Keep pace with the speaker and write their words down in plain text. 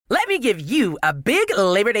give you a big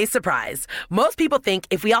Labor Day surprise. Most people think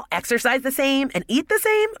if we all exercise the same and eat the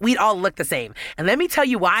same, we'd all look the same. And let me tell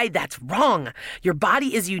you why that's wrong. Your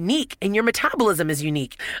body is unique and your metabolism is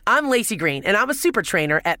unique. I'm Lacey Green and I'm a super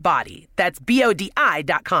trainer at Body. That's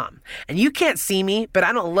BODI.com. And you can't see me, but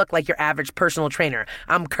I don't look like your average personal trainer.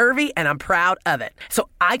 I'm curvy and I'm proud of it. So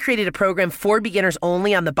I created a program for beginners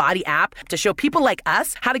only on the Body app to show people like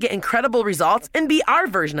us how to get incredible results and be our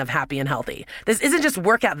version of happy and healthy. This isn't just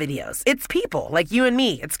workout videos. It's people like you and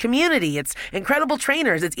me. It's community. It's incredible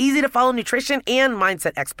trainers. It's easy to follow nutrition and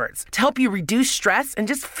mindset experts to help you reduce stress and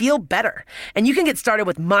just feel better. And you can get started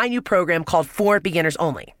with my new program called For Beginners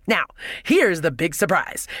Only. Now, here's the big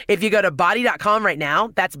surprise. If you go to body.com right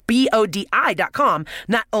now, that's BODI.com,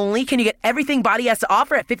 not only can you get everything Body has to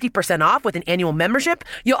offer at 50% off with an annual membership,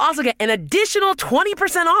 you'll also get an additional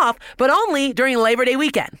 20% off, but only during Labor Day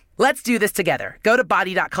weekend. Let's do this together. Go to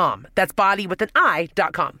body.com. That's body with an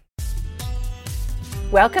I.com.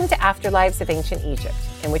 Welcome to Afterlives of Ancient Egypt,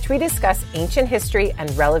 in which we discuss ancient history and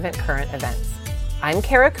relevant current events. I'm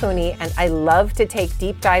Kara Cooney, and I love to take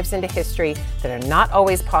deep dives into history that are not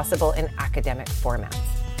always possible in academic formats.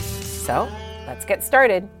 So, let's get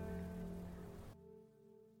started.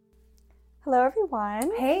 Hello,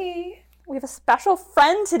 everyone. Hey. We have a special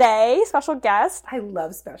friend today, special guest. I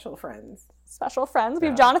love special friends. Special friends. We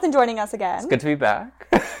have Jonathan joining us again. It's good to be back.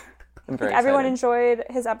 I'm very Everyone excited. enjoyed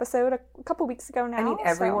his episode a couple weeks ago now. I mean,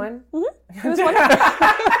 everyone? So. It was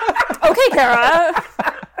wonderful. Okay, Kara.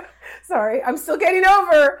 Sorry, I'm still getting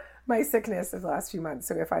over my sickness of the last few months.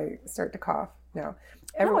 So if I start to cough, no.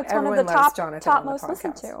 Everyone, it's one of everyone the loves Jonathan top on the most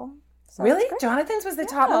listened podcast. to. So Really? Jonathan's was the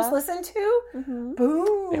top most listened to? Mm-hmm.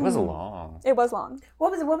 Boom. It was long. It was long.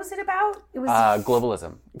 What was it about? It was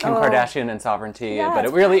Globalism. Kim Kardashian and sovereignty. Yes, but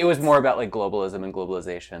it was more about like globalism and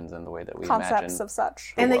globalizations and the way that we Concepts imagine. of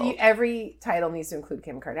such. and world. that every title needs to include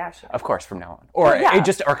Kim Kardashian. Of course, from now on. Or yeah.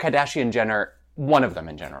 or Kardashian Jenner, one of them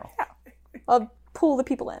in general. I'll pull the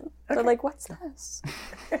people in. They're like, what's this?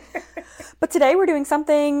 But today we're doing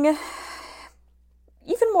something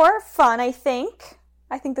even more fun, I think.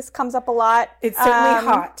 I think this comes up a lot. It's certainly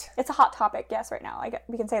hot. It's a hot topic, yes, right now.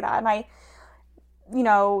 We can say that. And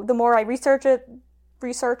the more I research it,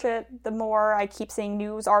 the more I keep seeing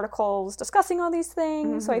news articles discussing all these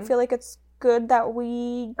things. So I feel like it's good that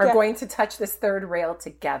we are going to touch this third rail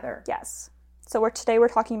together. Yes. So today we're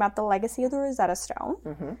talking about the legacy of the Rosetta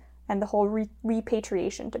Stone and the whole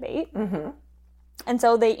repatriation debate. And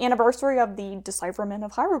so the anniversary of the decipherment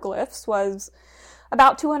of hieroglyphs was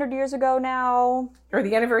about 200 years ago now. Or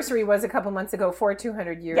the anniversary was a couple months ago for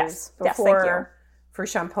 200 years. Yes, thank you. Before for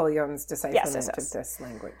Champollion's decipherement Yes. of this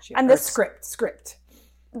language. And or this script.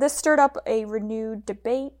 This stirred up a renewed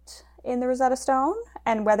debate in the Rosetta Stone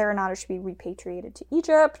and whether or not it should be repatriated to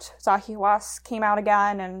Egypt. Zahi Hawass came out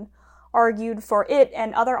again and argued for it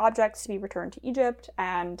and other objects to be returned to Egypt.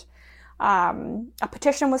 And a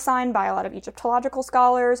petition was signed by a lot of Egyptological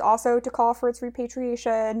scholars also to call for its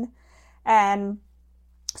repatriation. And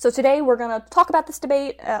so today we're going to talk about this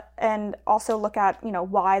debate and also look at,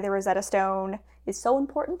 why the Rosetta Stone is so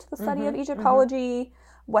important to the study of Egyptology,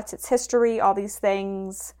 what's its history, all these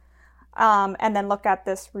things, and then look at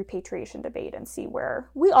this repatriation debate and see where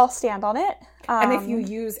we all stand on it. And if you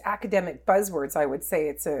use academic buzzwords, I would say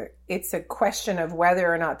it's a question of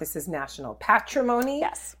whether or not this is national patrimony,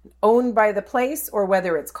 owned by the place, or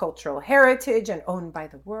whether it's cultural heritage and owned by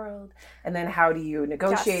the world. And then how do you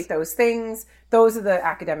negotiate those things? Those are the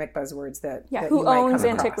academic buzzwords that who you might owns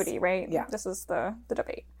come across. antiquity, right? Yeah. This is the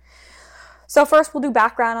debate. So first we'll do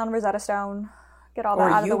background on Rosetta Stone. Get all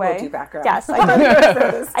that out of the way. Or you will do background. Yes, I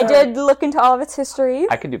did. I did look into all of its history.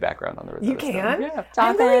 I can do background on the Rosetta You can? Stone. Yeah. I'm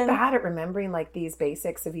Jonathan? really bad at remembering these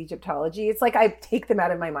basics of Egyptology. It's like I take them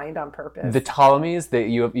out of my mind on purpose. The Ptolemies,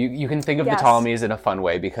 you can think of the Yes. Ptolemies in a fun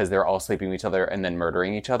way because they're all sleeping with each other and then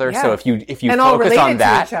murdering each other. Yeah. So if you And all focus related on to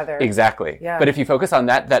that, each other. exactly. Yeah. But if you focus on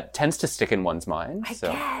that, that tends to stick in one's mind. I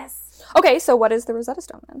so. guess. Okay, so what is the Rosetta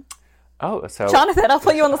Stone then? Oh, so Jonathan, I'll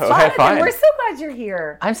put you on the spot. Okay, fine. We're so glad you're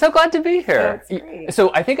here. I'm so glad to be here. That's great.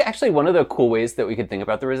 So I think actually one of the cool ways that we could think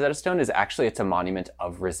about the Rosetta Stone is actually it's a monument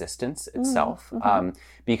of resistance itself,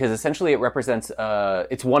 because essentially it represents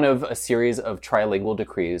it's one of a series of trilingual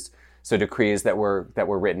decrees. So decrees that were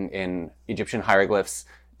written in Egyptian hieroglyphs,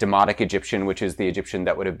 Demotic Egyptian, which is the Egyptian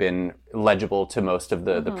that would have been legible to most of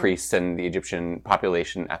the priests and the Egyptian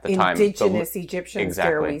population at the time. Indigenous Egyptians,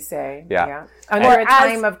 Exactly. dare we say. Yeah. Under Or a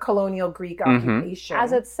time of colonial Greek occupation.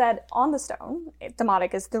 As it's said on the stone,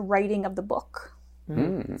 Demotic is the writing of the book.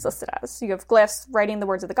 It's listed as. You have glyphs writing the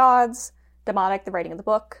words of the gods, Demotic, the writing of the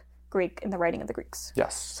book, Greek, and the writing of the Greeks.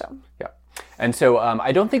 Yes. So. Yeah. And so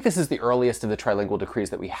I don't think this is the earliest of the trilingual decrees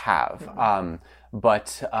that we have,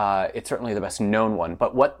 but it's certainly the best known one.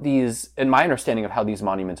 But what these, in my understanding of how these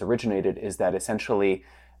monuments originated, is that essentially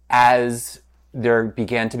as there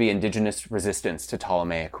began to be indigenous resistance to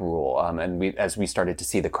Ptolemaic rule, as we started to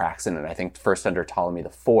see the cracks in it, I think first under Ptolemy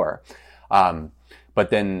IV, but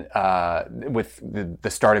then with the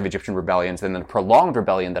start of Egyptian rebellions, and then a prolonged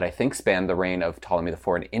rebellion that I think spanned the reign of Ptolemy IV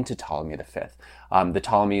and into Ptolemy V, the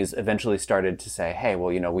Ptolemies eventually started to say, hey,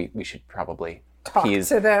 well, we should probably talk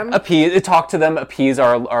to them, appease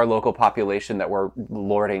our local population that we're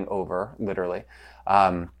lording over, literally,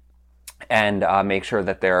 and make sure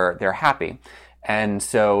that they're happy. And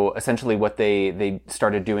so essentially what they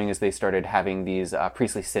started doing is they started having these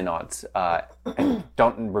priestly synods. I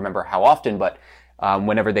don't remember how often, but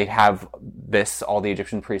whenever they'd have this, all the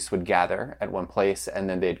Egyptian priests would gather at one place, and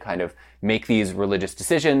then they'd kind of make these religious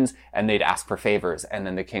decisions, and they'd ask for favors. And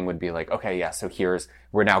then the king would be like, okay, yeah, so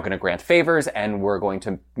we're now going to grant favors, and we're going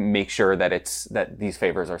to make sure that these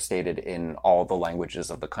favors are stated in all the languages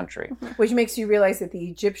of the country. Which makes you realize that the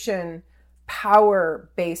Egyptian power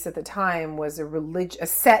base at the time was a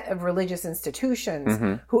set of religious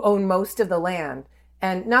institutions who owned most of the land.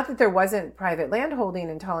 And not that there wasn't private landholding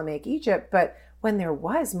in Ptolemaic Egypt, but when there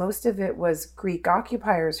was, most of it was Greek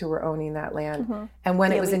occupiers who were owning that land. And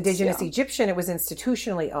when it was indigenous Egyptian, it was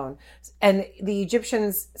institutionally owned. And the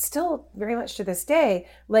Egyptians still, very much to this day,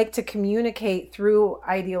 like to communicate through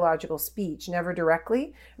ideological speech, never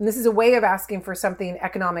directly. And this is a way of asking for something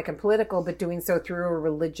economic and political, but doing so through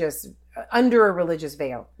under a religious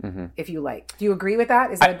veil, if you like. Do you agree with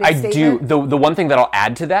that? Is that a big statement? I do. The one thing that I'll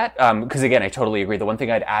add to that, because again, I totally agree. The one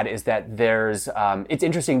thing I'd add is that there's, it's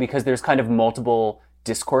interesting because there's kind of multiple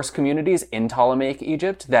discourse communities in Ptolemaic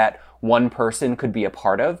Egypt that one person could be a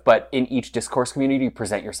part of, but in each discourse community, you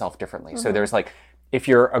present yourself differently. So there's like, if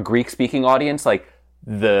you're a Greek-speaking audience, like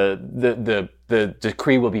the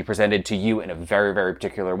decree will be presented to you in a very, very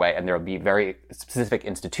particular way, and there will be very specific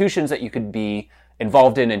institutions that you could be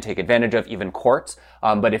involved in and take advantage of, even courts.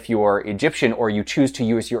 But if you're Egyptian or you choose to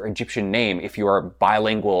use your Egyptian name, if you are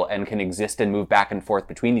bilingual and can exist and move back and forth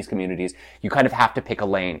between these communities, you kind of have to pick a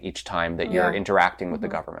lane each time that you're interacting with the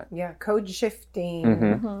government. Yeah, code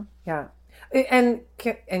shifting. Yeah. And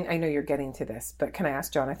I know you're getting to this, but can I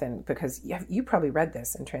ask Jonathan, because you probably read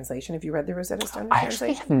this in translation. Have you read the Rosetta Stone in translation?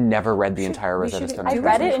 I actually have never read the entire Rosetta Stone in translation.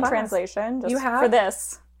 I read it in translation just for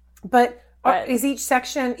this. But is each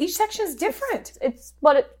section is different? It's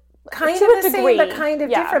what it kind of the same, but kind of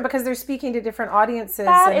different because they're speaking to different audiences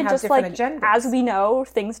and have different agendas. As we know,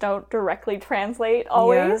 things don't directly translate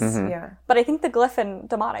always. Yes. Yeah. But I think the glyph and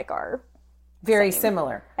Demotic are very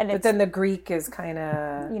similar. But then the Greek is kind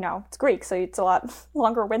of... it's Greek, so it's a lot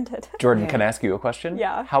longer winded. Jordan, can I ask you a question?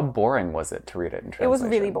 Yeah. How boring was it to read it in translation? It was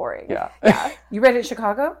really boring. Yeah. You read it in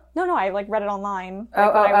Chicago? No, I read it online when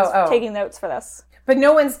I was taking notes for this. But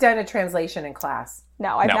no one's done a translation in class.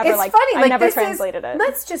 No, I've never it's funny. I never translated it.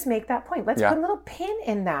 Let's just make that point. Let's put a little pin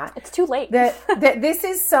in that. It's too late. That this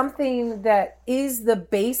is something that is the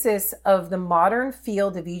basis of the modern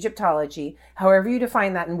field of Egyptology, however you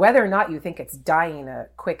define that, and whether or not you think it's dying a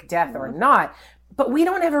quick death or not. But we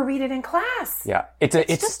don't ever read it in class. Yeah. It's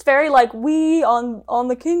just very like, we on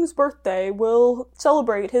the king's birthday will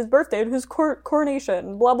celebrate his birthday, his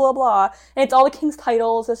coronation, blah, blah, blah. And it's all the king's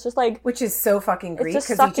titles. It's just like... Which is so fucking Greek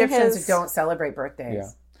because Egyptians don't celebrate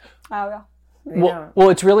birthdays. Yeah. Oh, yeah. Well,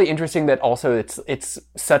 it's really interesting that also it's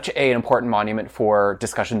such an important monument for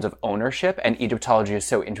discussions of ownership, and Egyptology is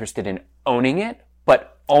so interested in owning it,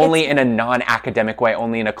 but only in a non-academic way,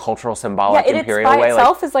 only in a cultural, symbolic, imperial way. It by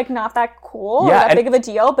itself is not that cool or that big of a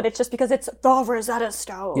deal, but it's just because it's the Rosetta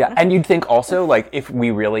Stone. Yeah, and you'd think also, if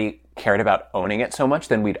we really cared about owning it so much,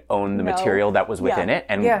 then we'd own the material that was within it,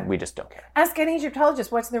 and we just don't care. Ask any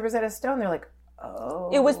Egyptologist what's in the Rosetta Stone, they're like, oh.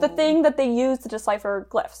 It was the thing that they used to decipher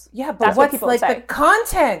glyphs. Yeah, but what's the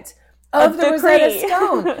content of the Rosetta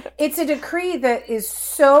Stone? It's a decree that is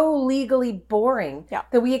so legally boring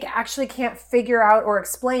that we actually can't figure out or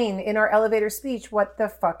explain in our elevator speech what the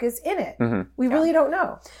fuck is in it. We really don't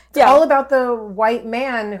know. It's all about the white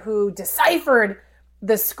man who deciphered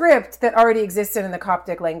the script that already existed in the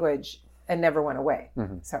Coptic language and never went away.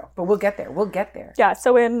 But we'll get there. Yeah,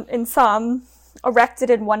 so in sum, erected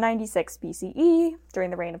in 196 BCE during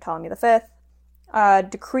the reign of Ptolemy V, a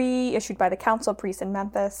decree issued by the council priests in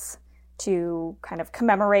Memphis to kind of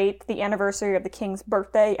commemorate the anniversary of the king's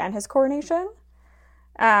birthday and his coronation.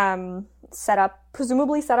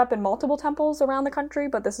 Presumably set up in multiple temples around the country,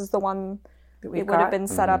 but this is the one that would have been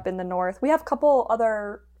set up in the north. We have a couple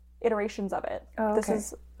other iterations of it. Oh, okay. This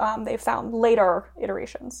is, they've found later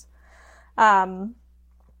iterations.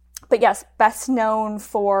 But yes, best known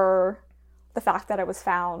for the fact that it was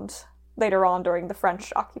found later on during the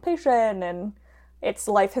French occupation, and its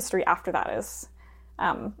life history after that is,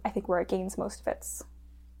 I think, where it gains most of its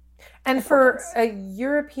And for a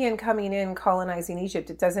European coming in, colonizing Egypt,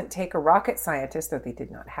 it doesn't take a rocket scientist, though they did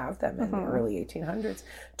not have them in the early 1800s,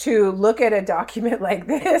 to look at a document like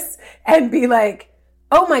this and be like,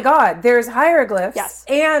 oh my God, there's hieroglyphs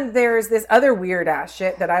and there's this other weird ass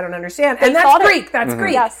shit that I don't understand. And that's Greek. That's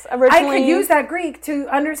Greek. Yes, originally, I could use that Greek to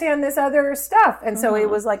understand this other stuff. And so it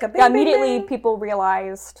was like a big, immediately people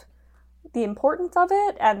realized the importance of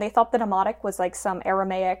it, and they thought the Demotic was like some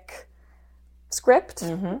Aramaic script.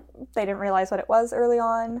 They didn't realize what it was early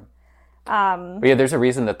on. But yeah, there's a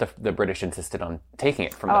reason that the British insisted on taking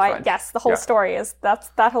it from the French. Yes, the whole story is that's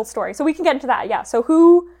that whole story. So we can get into that. Yeah. So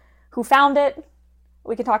who found it?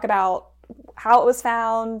 We can talk about how it was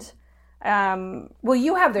found. Well,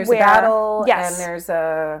 there's a battle, and there's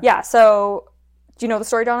a... Yeah, so do you know the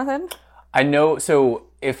story, Jonathan? I know, so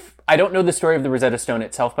I don't know the story of the Rosetta Stone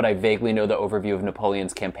itself, but I vaguely know the overview of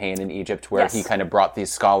Napoleon's campaign in Egypt, where he kind of brought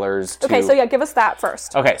these scholars to... Okay, so give us that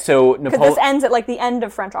first. Okay, so because this ends at the end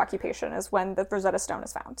of French occupation is when the Rosetta Stone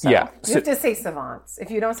is found. So. Yeah. You have to say savants.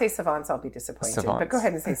 If you don't say savants, I'll be disappointed. Savants. But go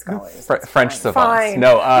ahead and say scholars. French savants. Fine.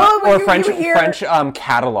 No, or French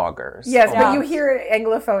catalogers. Yes, but you hear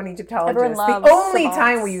Anglophone Egyptologists. The only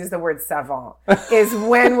time we use the word savant is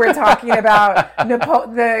when we're talking about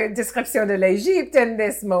the Description de l'Égypte and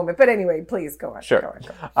this moment. But anyway, please go on. Sure.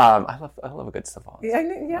 Go on. I love a good savant.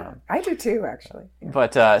 Yeah, I do too, actually. Yeah.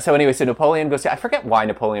 But so anyway, so Napoleon goes to... I forget why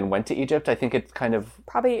Napoleon went to Egypt. I think it's kind of...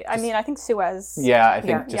 Probably, I think Suez. Yeah, I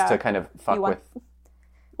think to kind of fuck with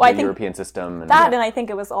the European system. And and I think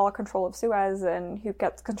it was all control of Suez, and who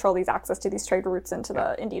gets control these access to these trade routes into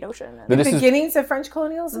the Indian Ocean. The beginnings of French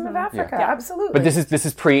colonialism of Africa, absolutely. But this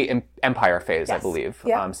is pre-empire phase, I believe.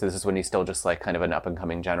 Yeah. So this is when he's still just kind of an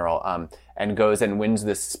up-and-coming general, and goes and wins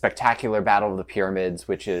this spectacular Battle of the Pyramids,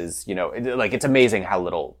 which is, it's amazing how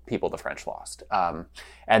little people the French lost.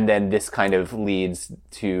 And then this kind of leads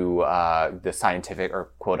to the scientific, or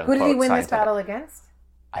quote-unquote Who did he win this battle against?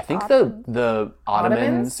 I think the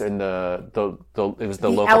Ottomans and it was the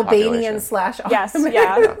local Albanian / Ottomans. Yes,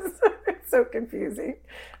 yeah. It's so confusing.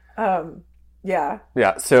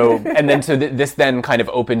 Yeah. So and then this then kind of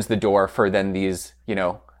opens the door for then these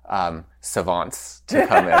savants to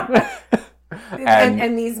come in,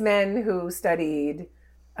 and these men who studied.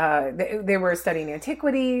 They were studying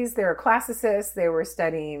antiquities. They were classicists. They were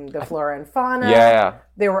studying the flora and fauna. Yeah.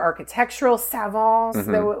 They were architectural savants.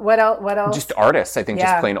 What else? Just artists. I think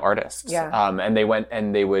just plain artists. Yeah. And they went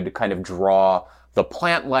and they would kind of draw the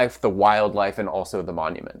plant life, the wildlife, and also the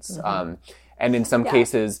monuments. And in some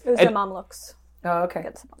cases, it was the Mamluks. Oh, okay.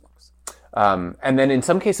 And then in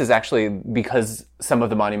some cases, actually, because some of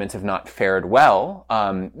the monuments have not fared well,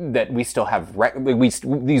 that we still have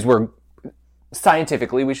these were.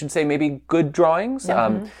 Scientifically, we should say maybe good drawings,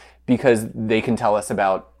 because they can tell us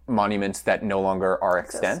about monuments that no longer are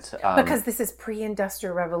extant. Because this is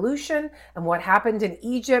pre-industrial revolution, and what happened in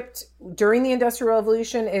Egypt during the Industrial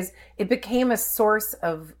Revolution is it became a source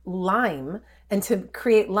of lime, and to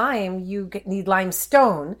create lime, you need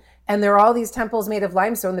limestone. And there are all these temples made of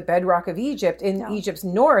limestone, the bedrock of Egypt. In Egypt's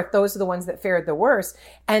north, those are the ones that fared the worst.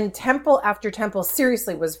 And temple after temple,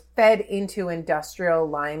 seriously, was fed into industrial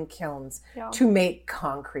lime kilns to make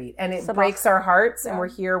concrete. And it breaks our hearts, and we're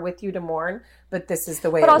here with you to mourn. But this is the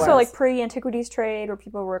way it was. But also pre-antiquities trade, where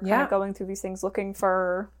people were kind of going through these things looking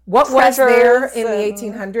for what was there in the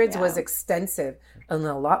 1800s was extensive. And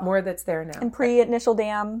a lot more that's there now. And pre-initial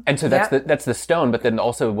dam. And so that's the stone, but then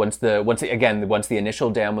also once the initial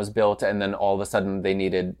dam was built, and then all of a sudden they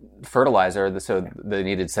needed fertilizer, so they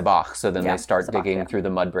needed sebach. So then they start digging through the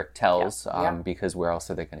mud brick tells, because where else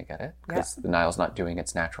are they going to get it? Because the Nile's not doing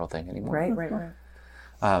its natural thing anymore.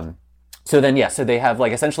 Right. So then, so they have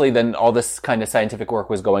essentially then all this kind of scientific work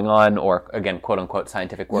was going on, or again, quote unquote,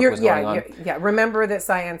 scientific work was going on. Yeah. Remember that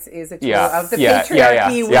science is a tool of the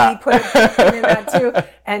patriarchy. We put in that too.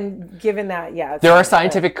 And given that, there are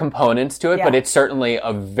scientific components to it, but it's certainly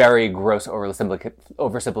a very gross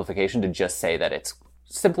oversimplification to just say that it's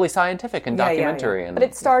simply scientific and documentary. But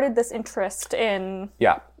it started this interest in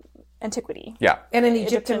antiquity. Yeah. And an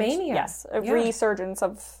Egyptomania. Yes, a resurgence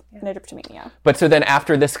of an Egyptomania. But so then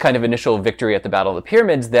after this kind of initial victory at the Battle of the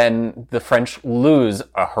Pyramids, then the French lose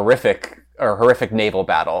a horrific a horrific naval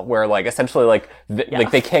battle where like essentially like like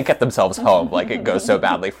they can't get themselves home, like it goes so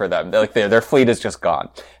badly for them. Like their fleet is just gone.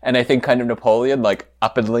 And I think kind of Napoleon like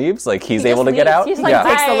up and leaves, like he's able to get out. He's like,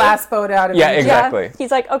 takes the last boat out of exactly. Yeah.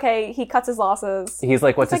 He's like, okay, he cuts his losses. He's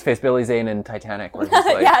like, what's his face, Billy Zane in Titanic, where he's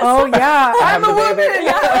like, Yes. Oh yeah, I'm a woman.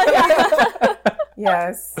 Yeah.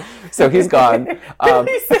 Yes. So he's gone.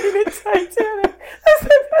 Billy Zane in Titanic. That's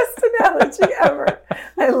the best analogy ever.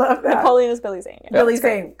 I love that. Napoleon is Billy Zane. Yeah. Billy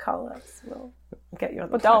Zane, call us. We'll get you on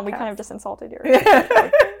the But don't, we podcast. kind of just insulted your... No,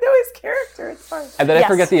 his character, it's fine. And then I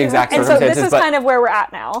forget the exact And so circumstances, this is but kind of where we're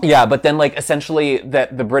at now. yeah, but then like essentially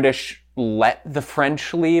that the British let the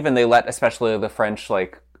French leave, and they let especially the French,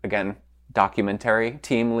 like, again, documentary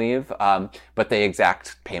team leave, but they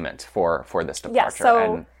exact payment for this departure. Yeah,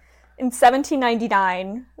 so in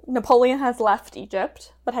 1799, Napoleon has left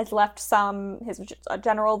Egypt, but has left his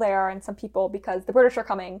general there and some people because the British are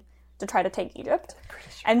coming to try to take Egypt.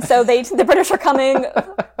 And so the British are coming,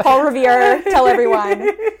 Paul Revere, tell everyone.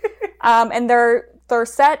 And they're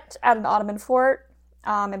set at an Ottoman fort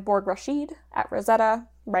in Borg Rashid at Rosetta,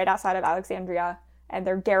 right outside of Alexandria, and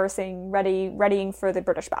they're readying for the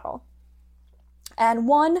British battle. And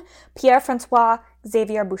one Pierre-Francois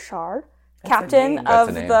Xavier Bouchard, captain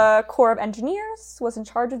of the Corps of Engineers, was in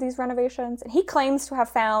charge of these renovations, and he claims to have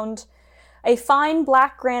found a fine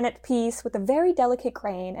black granite piece with a very delicate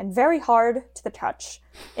grain and very hard to the touch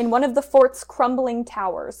in one of the fort's crumbling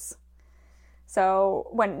towers. So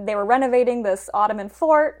when they were renovating this Ottoman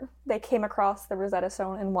fort, they came across the Rosetta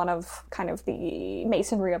Stone in one of kind of the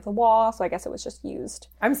masonry of the wall, so I guess it was just used.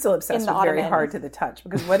 I'm still obsessed with Ottoman. very hard to the touch,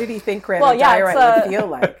 because what did he think granite diorite would feel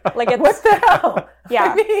like? Like it's, What the hell? Yeah.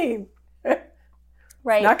 I mean,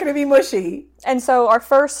 right. not going to be mushy. And so our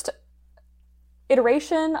first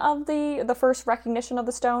iteration of the first recognition of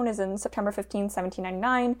the stone is in September 15,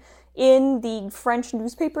 1799. In the French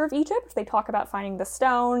newspaper of Egypt, they talk about finding the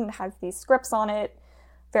stone. It has these scripts on it.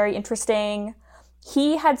 Very interesting.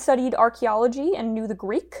 He had studied archaeology and knew the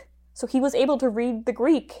Greek, so he was able to read the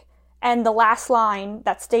Greek and the last line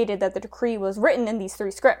that stated that the decree was written in these 3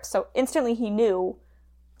 scripts. So instantly he knew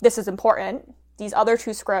this is important. These other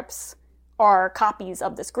 2 scripts are copies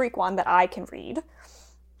of this Greek one that I can read.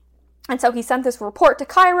 And so he sent this report to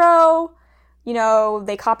Cairo. You know,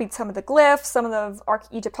 they copied some of the glyphs. Some of the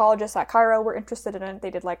Egyptologists at Cairo were interested in it. They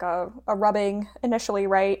did like a rubbing initially,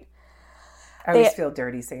 right? I always feel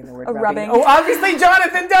dirty saying the word rubbing. rubbing. Oh, obviously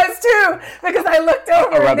Jonathan does too, because I looked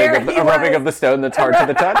over a and there he was. rubbing of the stone that's hard to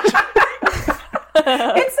the touch.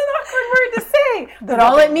 It's an awkward word to say, but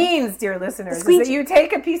all it means, dear listeners, is that you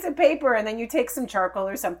take a piece of paper and then you take some charcoal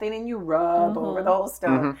or something and you rub over the whole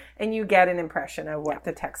stone and you get an impression of what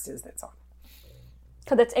the text is that's on.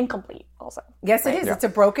 Because it's incomplete also. Yes, it is. Yeah. It's a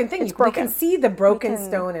broken thing. We can see the broken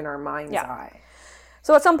stone in our mind's eye.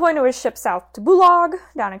 So at some point it was shipped south to Bulag,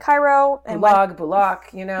 down in Cairo. And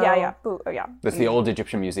Bulak, you know. Yeah. That's the old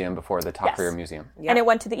Egyptian museum before the Tahrir Museum. Yeah. And it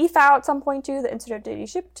went to the IFAO at some point too, the Institute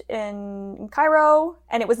d'Egypte in Cairo.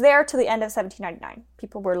 And it was there till the end of 1799.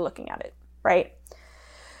 People were looking at it, right?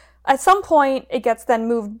 At some point it gets then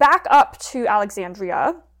moved back up to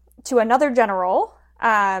Alexandria to another general.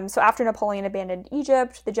 So after Napoleon abandoned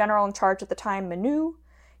Egypt, the general in charge at the time, Manu,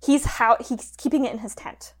 he's keeping it in his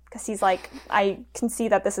tent. Because he's like, I can see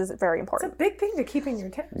that this is very important. It's a big thing to keep in your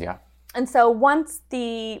tent. Yeah. And so once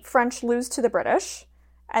the French lose to the British,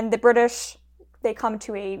 and the British, they come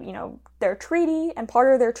to their treaty, and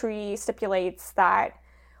part of their treaty stipulates that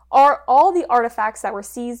all the artifacts that were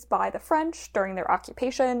seized by the French during their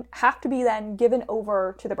occupation have to be then given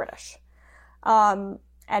over to the British. And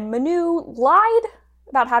Manu lied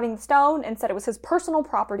about having the stone and said it was his personal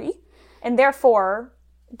property, and therefore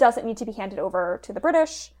doesn't need to be handed over to the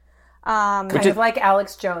British. Kind of like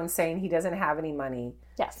Alex Jones saying he doesn't have any money.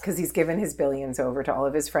 Yes. Because he's given his billions over to all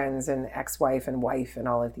of his friends and ex-wife and wife and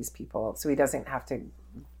all of these people. So he doesn't have to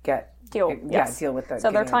deal with the...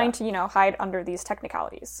 So they're trying to, hide under these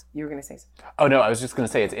technicalities. You were going to say something. Oh, no, I was just going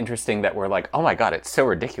to say it's interesting that we're like, oh my God, it's so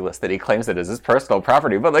ridiculous that he claims it as his personal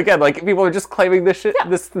property. But again, like, people are just claiming this shit,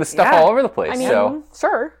 this stuff all over the place. I mean,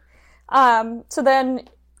 sure. So then...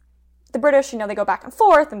 the British, they go back and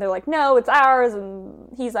forth, and they're like, no, it's ours. And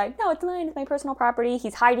he's like, no, it's mine. It's my personal property.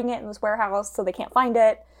 He's hiding it in this warehouse so they can't find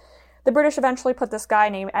it. The British eventually put this guy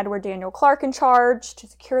named Edward Daniel Clark in charge to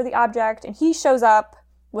secure the object. And he shows up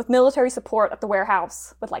with military support at the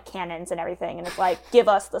warehouse with, like, cannons and everything. And it's like, give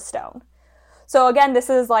us the stone. So, again, this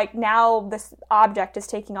is like now this object is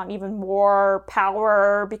taking on even more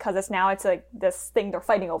power because it's like this thing they're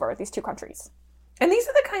fighting over, these 2 countries. And these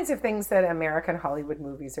are the kinds of things that American Hollywood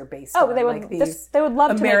movies are based on. They would, they would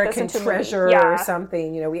love American to make this into Treasure a movie. or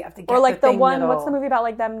something. You know, we have to get or like the one. that'll... What's the movie about?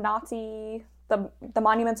 Like them Nazi, the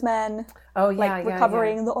Monuments Men. Oh yeah, like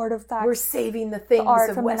recovering the artifacts. We're saving the things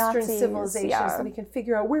of Western civilization so we can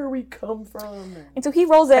figure out where we come from. And so he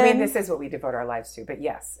rolls in. I mean, this is what we devote our lives to. But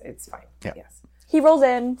yes, it's fine. Yeah. Yes. He rolls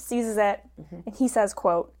in, seizes it, and he says,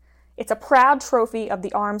 quote, "It's a proud trophy of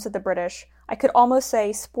the arms of the British. I could almost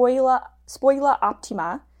say spoila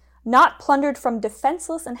optima, not plundered from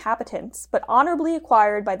defenseless inhabitants, but honorably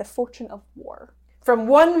acquired by the fortune of war." From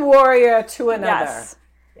one warrior to another. Yes.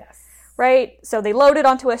 Right? So they loaded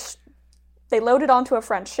onto a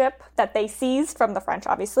French ship that they seized from the French,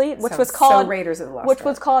 obviously, which was called Raiders of the Lost which Ark.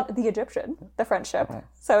 was called the Egyptian, the French ship.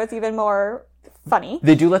 So it's even more funny.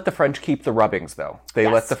 They do let the French keep the rubbings, though. They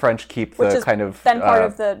let the French keep which the is kind of then part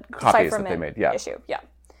of the copies that decipherment they made. Yeah. issue. Yeah.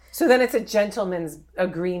 So then it's a gentleman's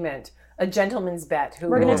agreement, a gentleman's bet.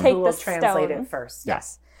 We're going to take will this translate stone. it first.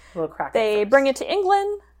 Yes. We'll crack They it first. bring it to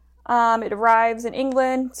England. It arrives in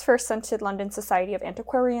England. It's first sent to London Society of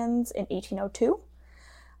Antiquarians in 1802.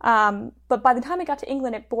 But by the time it got to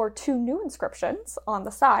England, it bore 2 new inscriptions on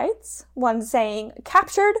the sides. One saying,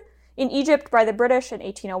 "Captured in Egypt by the British in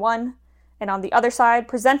 1801," and on the other side,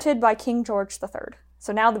 "Presented by King George III."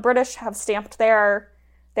 So now the British have stamped their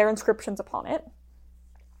inscriptions upon it.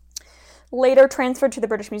 Later transferred to the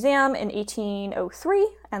British Museum in 1803,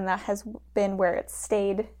 and that has been where it's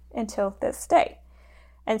stayed until this day.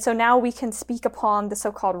 And so now we can speak upon the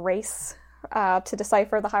so-called race to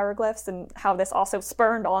decipher the hieroglyphs and how this also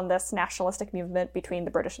spurred on this nationalistic movement between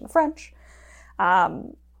the British and the French.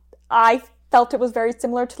 I felt it was very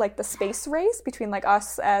similar to like the space race between like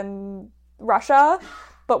us and Russia,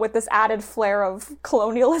 but with this added flair of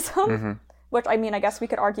colonialism, which I mean, I guess we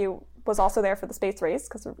could argue was also there for the space race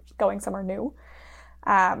because we're going somewhere new.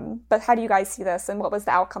 But how do you guys see this, and what was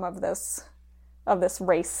the outcome of this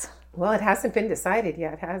race? Well, it hasn't been decided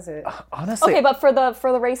yet, has it? Honestly. Okay, but for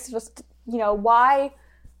the race, just, you know, why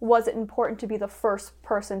was it important to be the first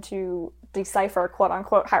person to decipher quote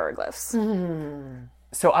unquote hieroglyphs?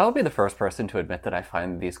 So I'll be the first person to admit that I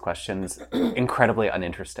find these questions incredibly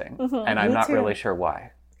uninteresting, and I'm not really sure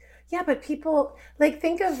why. Yeah, but people, like,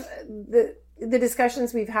 think of the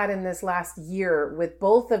discussions we've had in this last year with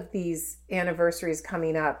both of these anniversaries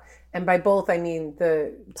coming up. And by both, I mean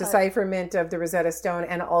the decipherment of the Rosetta Stone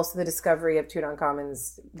and also the discovery of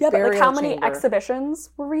Tutankhamun's burial but like how many chamber.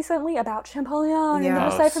 exhibitions were recently about Champollion and the Oh,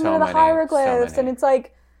 decipherment so of the many, hieroglyphs? so And many. it's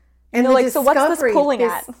like, And know, like, so what's this pulling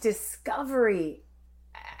at? Discovery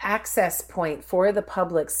access point for the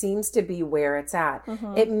public seems to be where it's at.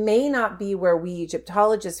 It may not be where we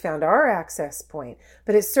Egyptologists found our access point,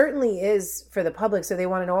 but it certainly is for the public. So they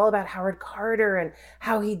want to know all about Howard Carter and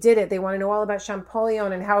how he did it. They want to know all about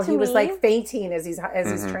Champollion and how he was like fainting as he's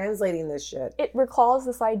translating this shit. it recalls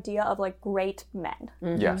this idea of like great men,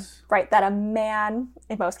 Yes. right? That a man,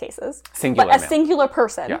 in most cases, Singular but a male. singular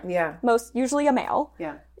person, Yeah. usually a male,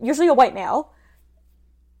 Yeah. usually a white male,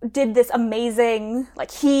 did this amazing, like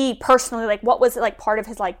he personally, like what was like part of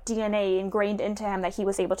his like DNA ingrained into him that he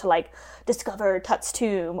was able to like discover Tut's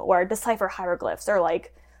tomb or decipher hieroglyphs or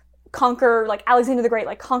like conquer, like Alexander the Great,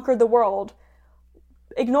 like conquered the world,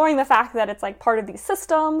 ignoring the fact that it's like part of these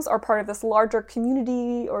systems or part of this larger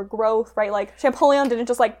community or growth, right? Like Champollion didn't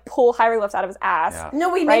just like pull hieroglyphs out of his ass. Yeah. No,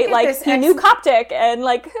 we Right? make it Like this he knew Coptic and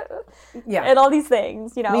like and all these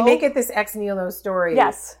things, you know. We make it this ex nihilo story.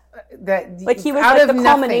 Yes. That Like he was out like of the nothing-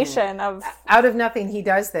 culmination of out of nothing he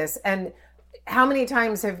does this. And how many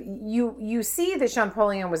times have you see that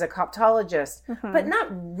Champollion was a Coptologist, but not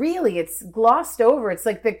really. It's glossed over. It's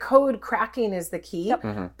like the code cracking is the key,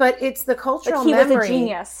 but it's the cultural like he memory. was a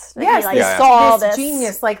genius. Yes, he like Yeah. saw this this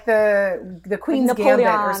genius, like the Queen's Napoleon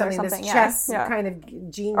Gambit or or something. something, This yeah. chess Yeah. kind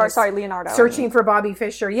of genius. Or sorry, Leonardo. Searching for Bobby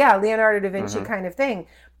Fischer. Yeah, Leonardo da Vinci kind of thing.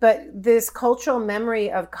 But this cultural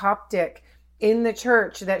memory of Coptic in the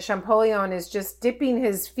church that Champollion is just dipping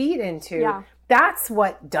his feet into. Yeah. That's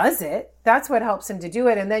what does it. That's what helps him to do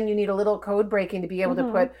it. And then you need a little code breaking to be able to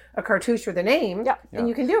put a cartouche with a name, and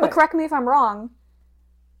you can do But it. correct me if I'm wrong.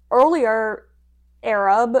 Earlier,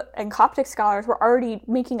 Arab and Coptic scholars were already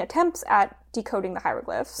making attempts at decoding the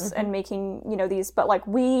hieroglyphs and making, you know, these. But like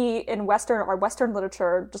we in Western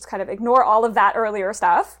literature just kind of ignore all of that earlier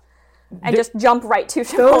stuff and just jump right to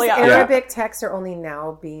Those Champollion. Arabic texts are only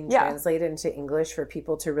now being Yeah. translated into English for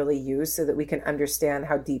people to really use so that we can understand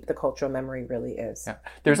how deep the cultural memory really is. Yeah.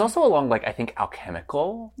 There's also a long, like, I think,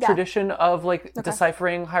 alchemical tradition of like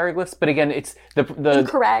deciphering hieroglyphs. But again, it's the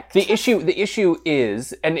Incorrect. The issue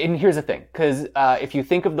is, and here's the thing, because if you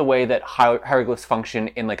think of the way that hieroglyphs function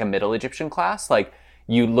in like a Middle Egyptian class, like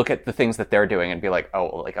you look at the things that they're doing and be like,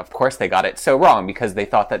 oh, like, of course they got it so wrong because they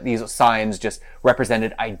thought that these signs just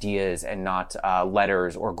represented ideas and not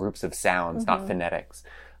letters or groups of sounds, not phonetics.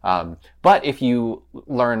 But if you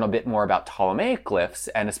learn a bit more about Ptolemaic glyphs,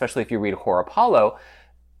 and especially if you read Horapollo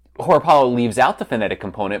leaves out the phonetic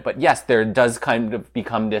component, but yes, there does kind of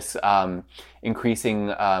become this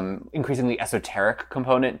increasingly esoteric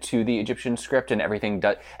component to the Egyptian script, and everything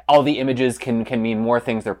all the images can mean more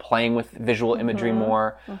things. They're playing with visual imagery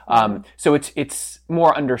more. So it's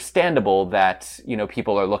more understandable that,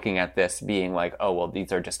 people are looking at this being like, oh, well,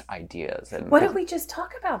 these are just ideas. And what did we just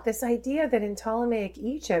talk about? This idea that in Ptolemaic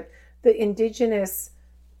Egypt, the indigenous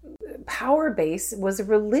power base was a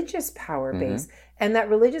religious power base. And that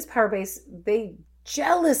religious power base, they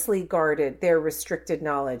jealously guarded their restricted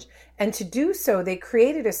knowledge. And to do so, they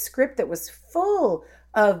created a script that was full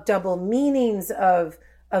of double meanings, of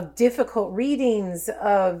difficult readings,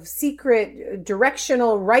 of secret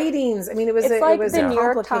directional writings. I mean, it was the New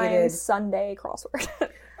York Times Sunday crossword.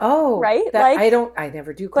 Oh, right. I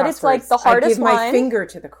never do crosswords. But it's like the hardest one. I give my finger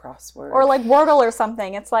to the crossword, or like Wordle or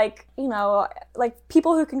something. It's like like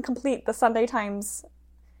people who can complete the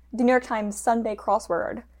New York Times Sunday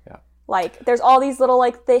crossword. Yeah. Like there's all these little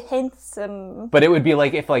the hints and. But it would be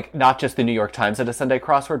like if not just the New York Times had a Sunday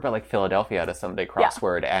crossword, but Philadelphia had a Sunday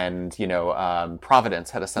crossword, and Providence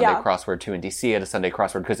had a Sunday crossword too, and DC had a Sunday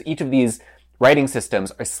crossword, because each of these writing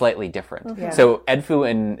systems are slightly different. So Edfu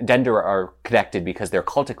and Dendera are connected because they're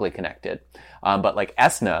cultically connected. But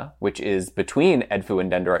Esna, which is between Edfu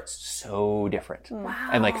and Dendera, it's so different. Wow.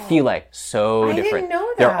 And Philae, so different. I didn't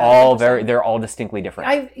know that. They're all distinctly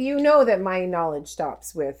different. That my knowledge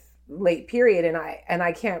stops with late period, and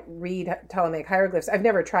I can't read Ptolemaic hieroglyphs. I've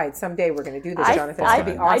never tried. Someday we're going to do this, Jonathan. It's going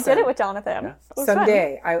to be awesome. I did it with Jonathan. Yeah.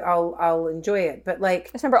 Someday I'll enjoy it. But I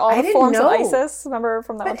just remember all the forms of Isis. Remember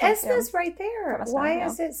from that one. But Esna's right there. Why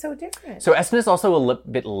is it so different? So Esna is also a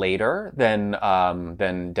bit later than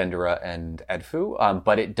Dendera and Edfu,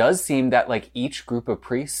 but it does seem that neach group of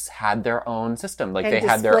priests had their own system. They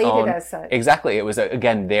had their own. It as such. Exactly. It was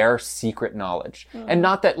again their secret knowledge, and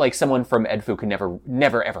not that someone from Edfu could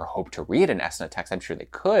never ever hope to read an Esna text. I'm sure they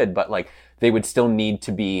could, but they would still need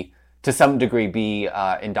to be, to some degree, be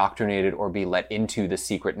indoctrinated or be let into the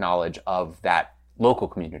secret knowledge of that local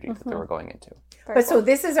community that they were going into. So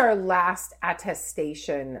this is our last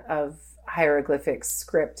attestation of hieroglyphic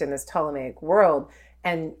script in this Ptolemaic world.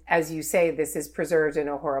 And as you say, this is preserved in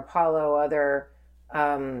Horapollo, other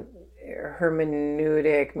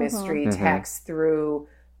hermeneutic mystery texts through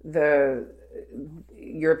the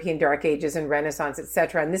European Dark Ages and Renaissance,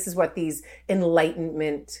 etc. And this is what these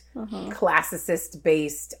Enlightenment,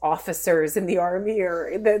 classicist-based officers in the army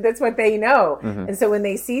that's what they know. And so when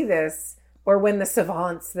they see this, or when the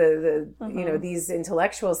savants, these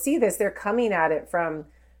intellectuals see this, they're coming at it from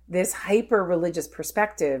this hyper-religious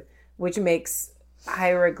perspective, which makes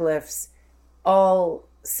hieroglyphs all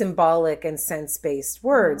symbolic and sense-based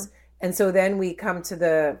words. And so then we come to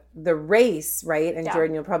the race, right? And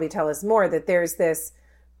Jordan, you'll probably tell us more, that there's this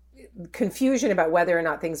confusion about whether or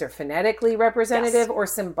not things are phonetically representative or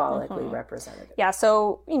symbolically representative. Yeah,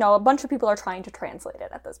 so, a bunch of people are trying to translate it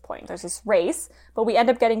at this point. There's this race, but we end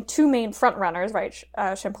up getting two main front runners, right?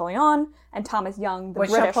 Champollion and Thomas Young, the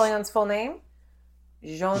British. What's Champollion's full name?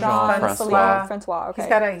 Jean-Francois.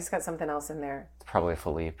 Okay. He's got something else in there. It's probably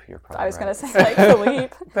Philippe. You're probably I was going to say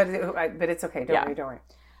Philippe. But it's okay. Don't worry.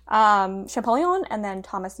 Champollion and then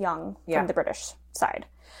Thomas Young from the British side.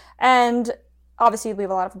 And obviously we have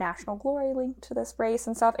a lot of national glory linked to this race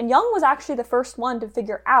and stuff. And Young was actually the first one to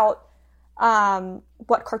figure out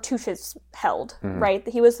what cartouches held, right?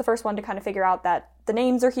 He was the first one to kind of figure out that the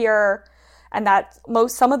names are here and that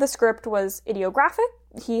some of the script was ideographic.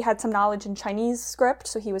 He had some knowledge in Chinese script,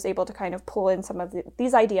 so he was able to kind of pull in some of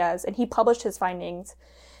these ideas, and he published his findings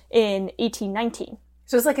in 1819.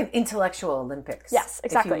 So it's like an intellectual Olympics. Yes,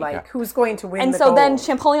 exactly. If you like. Who's going to win and the so gold? Then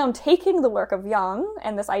Champollion, taking the work of Young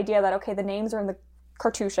and this idea that, the names are in the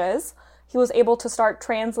cartouches, he was able to start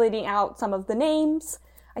translating out some of the names.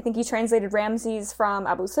 I think he translated Ramses from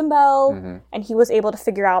Abu Simbel, and he was able to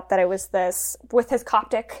figure out that it was this, with his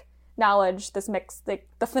Coptic knowledge, this mix, the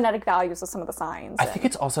phonetic values of some of the signs. I think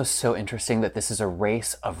it's also so interesting that this is a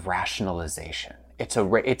race of rationalization.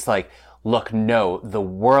 It's like, look, no, the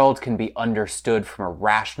world can be understood from a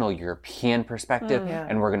rational European perspective,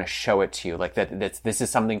 and we're going to show it to you. This is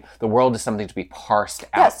something, the world is something to be parsed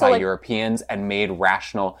out by Europeans and made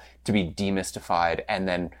rational to be demystified and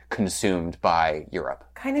then consumed by Europe.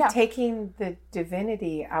 Kind of taking the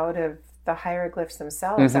divinity out of the hieroglyphs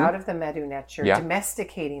themselves, out of the Medu Neter,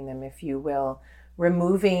 domesticating them, if you will,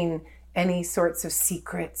 removing any sorts of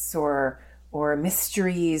secrets or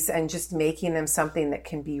mysteries and just making them something that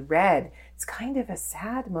can be read. It's kind of a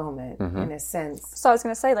sad moment in a sense. So I was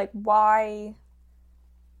going to say, like, why,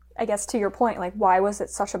 I guess to your point, like, why was it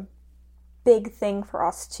such a big thing for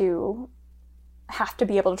us to have to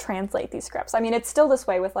be able to translate these scripts? I mean, it's still this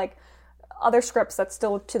way with, like, other scripts that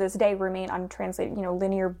still to this day remain untranslated,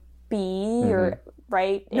 linear B or,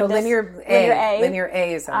 right? No, linear A. Linear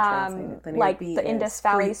A is untranslated. Linear like B the Indus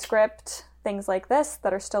Valley Greek. Script, things like this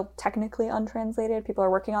that are still technically untranslated. People are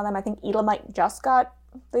working on them. I think Elamite just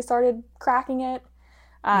they started cracking it.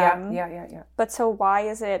 Yeah. But so why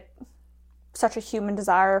is it such a human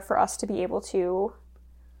desire for us to be able to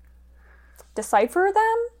decipher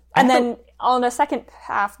them? And then on the second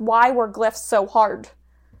half, why were glyphs so hard?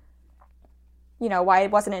 Why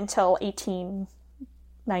wasn't it until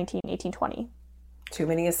 1819, 1820? Too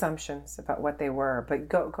many assumptions about what they were, but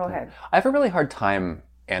go ahead. I have a really hard time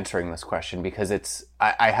answering this question because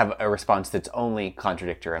I have a response that's only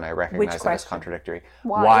contradictory, and I recognize that as contradictory.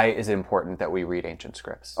 Why is it important that we read ancient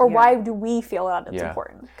scripts? Or why do we feel that it's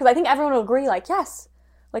important? Because I think everyone will agree, like, yes,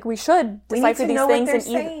 like we should decipher these things and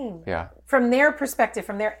saying. From their perspective,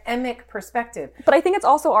 from their emic perspective. But I think it's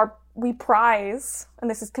also we prize, and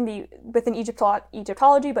can be within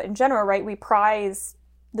Egyptology, but in general, right, we prize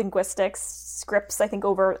linguistics, scripts, I think,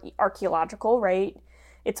 over archaeological, right?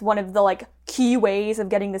 It's one of the, like, key ways of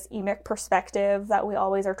getting this emic perspective that we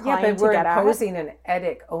always are trying to get at. Yeah, but we're imposing an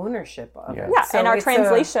etic ownership of it. Yeah, so and our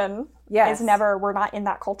translation is never, we're not in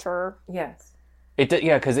that culture. Yes.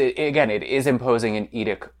 Because it is imposing an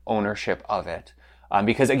Edic ownership of it.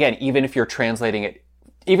 Because, again, even if you're translating it,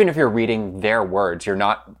 even if you're reading their words, you're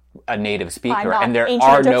not a native speaker, and there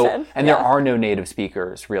are no native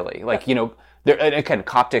speakers really. Like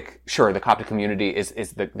Coptic. Sure, the Coptic community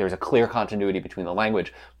there's a clear continuity between the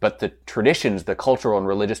language, but the traditions, the cultural and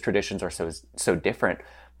religious traditions, are so different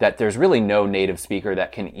that there's really no native speaker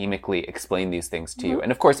that can emically explain these things to you.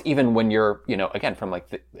 And of course, even when you're, again, from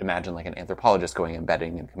imagine like an anthropologist going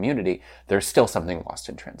embedding in community, there's still something lost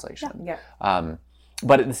in translation. Yeah.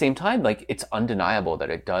 But at the same time, like, it's undeniable that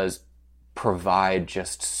it does provide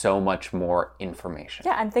just so much more information.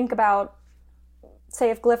 Yeah, and think about, say,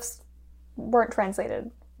 if glyphs weren't translated,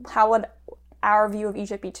 how would our view of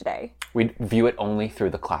Egypt be today? We'd view it only through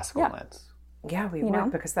the classical lens. Yeah, we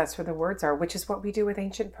would, because that's where the words are, which is what we do with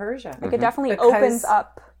ancient Persia. Like, it definitely opens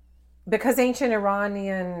up. Because ancient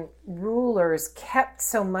Iranian rulers kept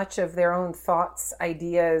so much of their own thoughts,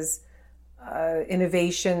 ideas,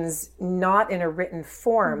 innovations, not in a written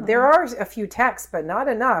form. There are a few texts, but not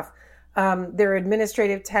enough. There are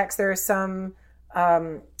administrative texts. There are some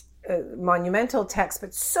monumental texts,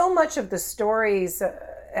 but so much of the stories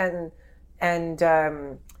and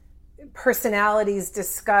personalities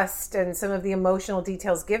discussed and some of the emotional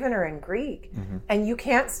details given are in Greek. And you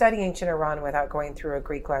can't study ancient Iran without going through a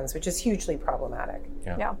Greek lens, which is hugely problematic.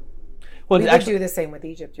 Yeah. Well, we would do the same with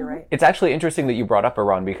Egypt, you're right. It's actually interesting that you brought up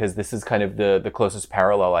Iran, because this is kind of the closest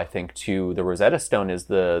parallel, I think, to the Rosetta Stone is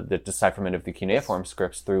the decipherment of the cuneiform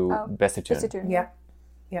scripts through Besitun.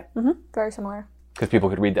 Yeah. Very similar. Because people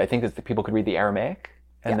could read the Aramaic,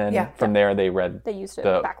 and then from there they used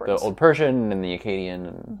it backwards. The Old Persian and the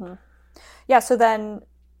Akkadian. Yeah, so then,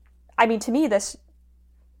 I mean, to me,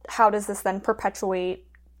 how does this then perpetuate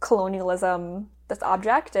colonialism, this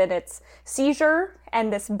object, and its seizure,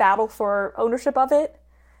 and this battle for ownership of it,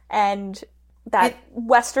 and that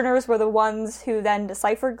Westerners were the ones who then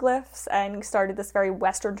deciphered glyphs and started this very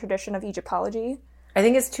Western tradition of Egyptology? I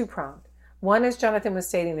think it's two-pronged. One, as Jonathan was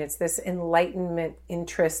stating, it's this Enlightenment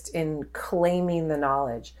interest in claiming the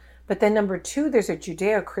knowledge. But then number two, there's a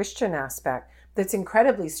Judeo-Christian aspect that's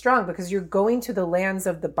incredibly strong, because you're going to the lands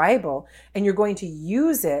of the Bible and you're going to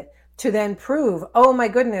use it to then prove, oh my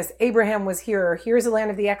goodness, Abraham was here, or here's the land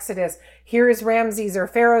of the Exodus, here's Ramses or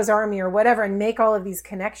Pharaoh's army or whatever, and make all of these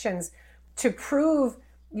connections to prove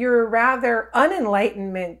your rather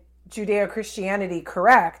unenlightenment Judeo-Christianity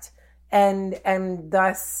correct, and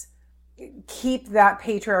thus keep that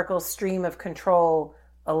patriarchal stream of control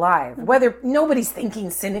alive. Whether nobody's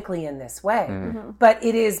thinking cynically in this way, but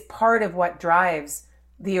it is part of what drives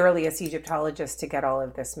the earliest Egyptologists to get all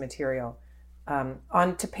of this material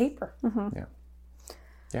onto paper.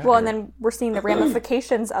 Well, and then we're seeing the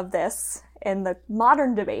ramifications of this in the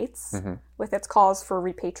modern debates with its calls for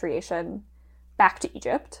repatriation back to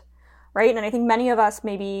Egypt, right? And I think many of us,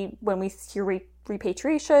 maybe when we hear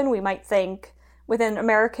repatriation, we might think within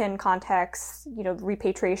American contexts,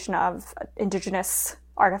 repatriation of indigenous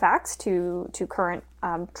artifacts to current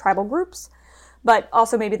tribal groups, but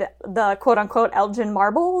also maybe the quote-unquote Elgin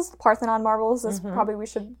marbles, Parthenon marbles, is probably we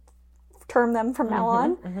should term them from now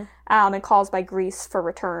on, and calls by Greece for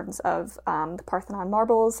returns of the Parthenon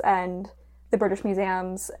marbles and the British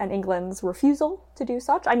Museum's and England's refusal to do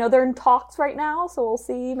such. I know they're in talks right now, so we'll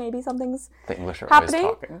see. Maybe something's The English are happening.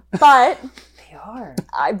 always talking. But They are.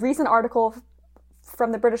 a recent article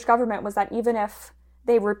from the British government was that even if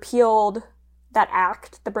they repealed that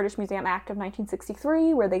act, the British Museum Act of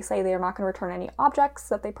 1963, where they say they are not going to return any objects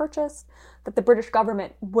that they purchased, that the British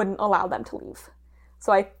government wouldn't allow them to leave.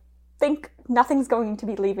 So I think nothing's going to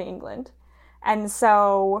be leaving England. And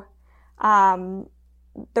so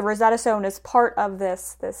the Rosetta Stone is part of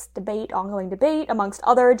this debate, ongoing debate amongst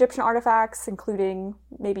other Egyptian artifacts, including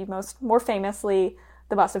maybe more famously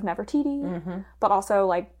the bust of Nefertiti, but also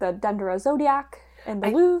like the Dendera Zodiac in the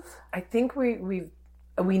Louvre. I think we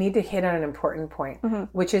need to hit on an important point,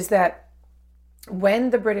 which is that when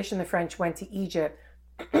the British and the French went to Egypt,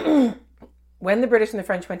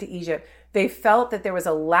 they felt that there was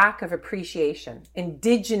a lack of appreciation,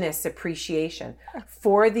 indigenous appreciation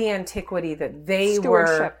for the antiquity that they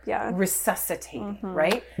were resuscitating,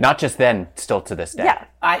 right? Not just then, still to this day. Yeah.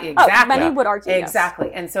 Exactly. Many would argue. Exactly.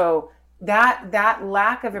 Yes. And so that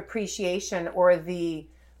lack of appreciation, or the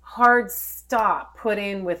hard stop put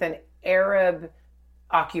in with an Arab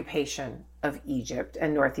occupation of Egypt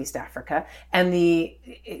and Northeast Africa, and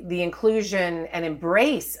the inclusion and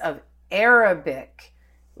embrace of Arabic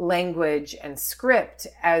language and script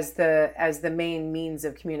as the main means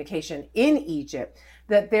of communication in Egypt,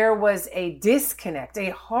 that there was a disconnect, a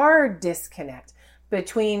hard disconnect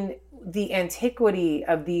between the antiquity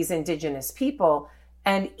of these indigenous people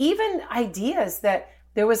and even ideas that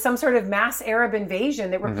there was some sort of mass Arab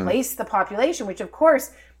invasion that replaced the population, which of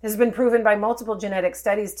course has been proven by multiple genetic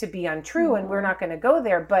studies to be untrue, and we're not going to go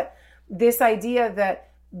there. But this idea that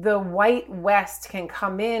the white West can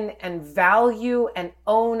come in and value and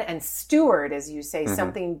own and steward, as you say,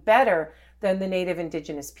 something better than the native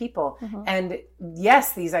indigenous people. And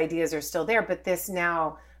yes, these ideas are still there, but this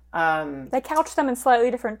now... they couch them in slightly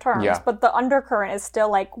different terms, but the undercurrent is still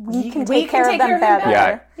like, we can take care of them them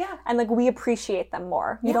better. Yeah. And like, we appreciate them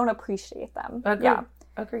more. You don't appreciate them. Agree. Yeah.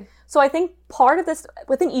 Agree. So I think part of this,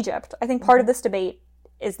 within Egypt, I think part of this debate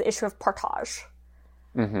is the issue of partage.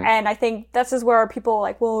 And I think this is where people are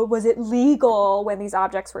like, well, was it legal when these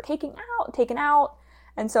objects were taken out?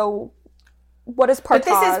 And so what is partage?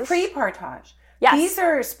 But this is pre-partage. Yes. These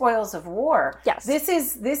are spoils of war. Yes. This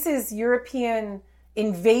is European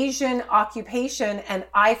invasion, occupation, and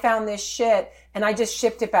I found this shit and I just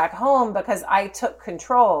shipped it back home because I took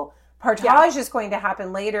control. Partage is going to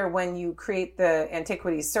happen later when you create the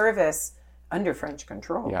Antiquities Service under French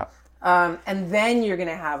control. Yeah. And then you're going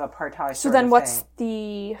to have a partage. So then what's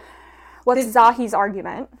Zahi's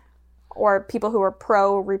argument, or people who are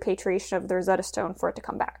pro repatriation of the Rosetta Stone, for it to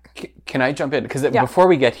come back? Can I jump in? Because before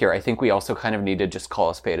we get here, I think we also kind of need to just call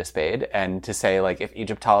a spade and to say, like, if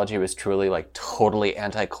Egyptology was truly like totally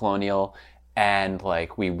anti-colonial and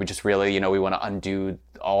like we would just really, we want to undo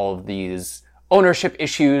all of these ownership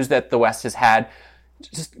issues that the West has had,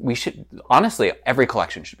 we should, honestly, every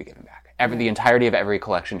collection should be given back. The entirety of every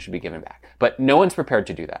collection should be given back. But no one's prepared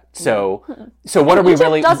to do that. So what are we Egypt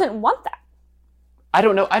really... doesn't want that. I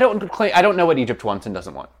don't know. I don't know what Egypt wants and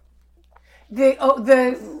doesn't want.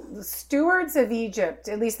 The stewards of Egypt,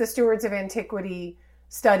 at least the stewards of antiquity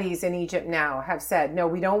studies in Egypt now, have said, no,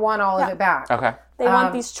 we don't want all of it back. Okay. They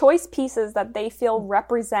want these choice pieces that they feel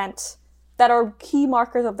represent, that are key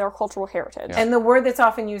markers of their cultural heritage. And the word that's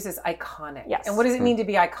often used is iconic. Yes. And what does it mean to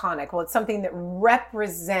be iconic? Well, it's something that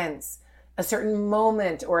represents a certain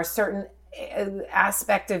moment or a certain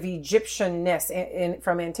aspect of Egyptianness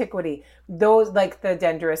from antiquity. Those, like the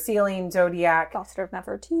Dendera ceiling, Zodiac, Bust of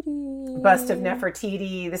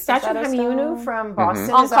Nefertiti, the statue of Hammunu from Boston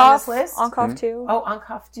is on this list. Ankh too. Oh,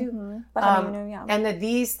 Ankh too. But Hammunu, yeah. And that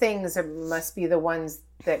these things must be the ones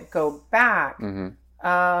that go back.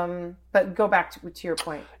 But go back to your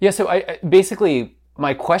point. Yeah. So I basically,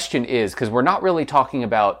 my question is, because we're not really talking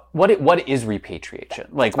about what is repatriation.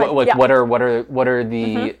 Like what are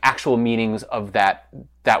the actual meanings of that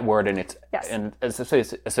word and its and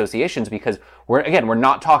associations? Because we're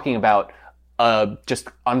not talking about just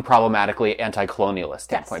unproblematically anti-colonialist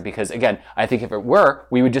standpoint. Because again, I think if it were,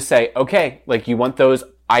 we would just say, okay, like, you want those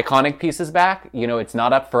iconic pieces back? It's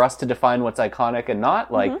not up for us to define what's iconic and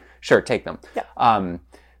not. Like, sure, take them. Yeah. And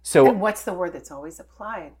what's the word that's always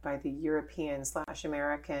applied by the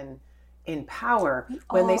European/American in power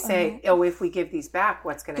when they say, if we give these back,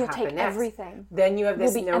 what's going to happen take next? Everything. Then you have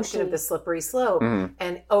this notion empty. of the slippery slope,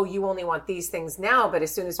 and you only want these things now, but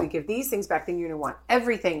as soon as we give these things back, then you're going to want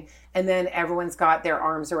everything, and then everyone's got their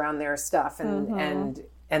arms around their stuff, and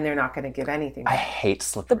and they're not going to give anything. I hate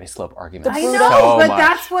slippery slope arguments. I know, so but much.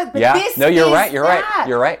 that's what. But yeah. this No, you're is right. You're that. right.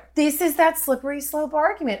 You're right. This is that slippery slope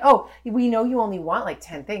argument. Oh, we know you only want like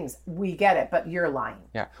 10 things. We get it, but you're lying.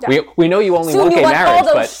 Yeah. We know you only want gay marriage, all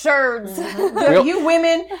those but shirts. You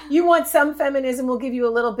women, you want some feminism. We'll give you a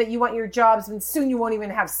little bit. You want your jobs, and soon you won't even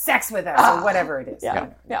have sex with us or whatever it is.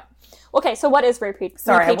 Yeah. Okay, so what is repatriation?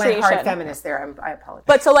 Sorry, I went hard feminist there. I apologize.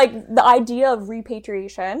 But so like the idea of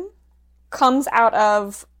repatriation comes out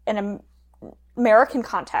of an American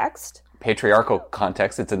context. Patriarchal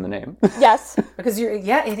context, it's in the name. Yes. Because it is.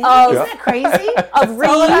 Isn't that crazy? Of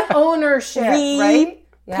all about ownership, right?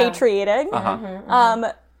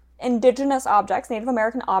 Repatriating. Indigenous objects, Native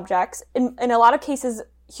American objects, in a lot of cases,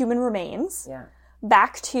 human remains,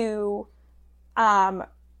 back to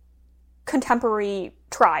contemporary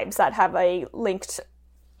tribes that have a linked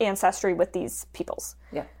ancestry with these peoples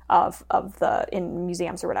in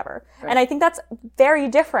museums or whatever. Right. And I think that's very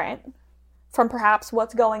different from perhaps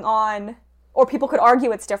what's going on, or people could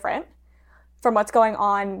argue it's different from what's going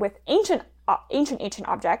on with ancient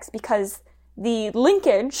objects, because the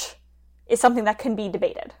linkage is something that can be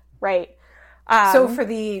debated, right? So for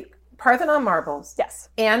the Parthenon marbles, yes,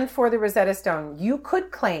 and for the Rosetta Stone, you could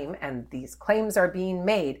claim, and these claims are being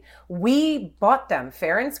made, we bought them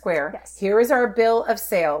fair and square. Yes. Here is our bill of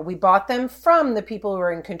sale. We bought them from the people who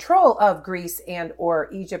were in control of Greece and or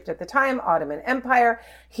Egypt at the time, Ottoman Empire.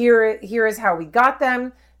 Here is how we got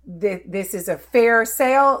them. This is a fair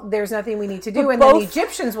sale. There's nothing we need to do. And then the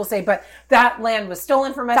Egyptians will say, but that land was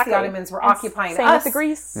stolen from us. Exactly. The Ottomans were occupying same us. With the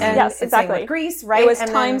Greece. And yes, exactly. Same with Greece, right? It was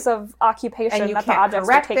times of occupation and you that the can't objects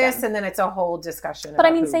correct were taken. this, and then it's a whole discussion. But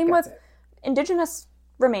I mean, same with indigenous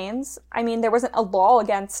remains. I mean, there wasn't a law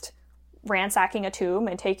against ransacking a tomb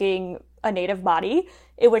and taking a native body.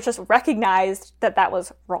 It was just recognized that that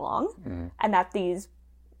was wrong, and that these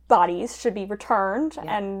bodies should be returned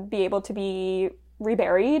and be able to be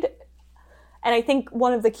reburied. And I think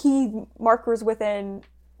one of the key markers within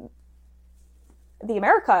the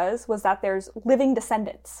Americas was that there's living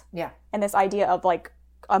descendants. Yeah. And this idea of like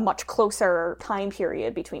a much closer time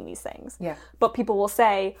period between these things. Yeah. But people will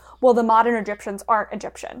say, well, the modern Egyptians aren't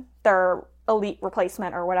Egyptian. They're elite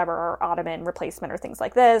replacement or whatever, or Ottoman replacement or things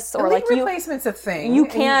like this. Or elite like replacement's a thing. You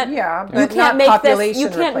can't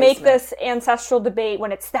make this ancestral debate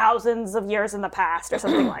when it's thousands of years in the past or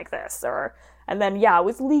something like this. And then, it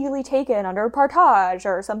was legally taken under apartheid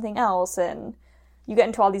or something else. And you get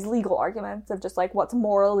into all these legal arguments of just like what's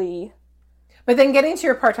morally... But then getting to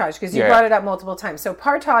your partage, because you brought it up multiple times. So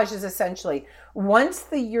partage is essentially, once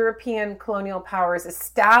the European colonial powers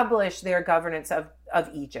establish their governance of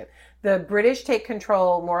Egypt, the British take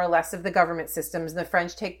control more or less of the government systems, and the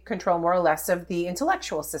French take control more or less of the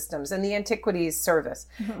intellectual systems and the antiquities service.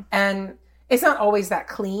 Mm-hmm. And it's not always that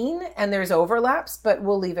clean, and there's overlaps, but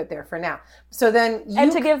we'll leave it there for now. So then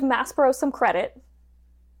and to give Maspero some credit,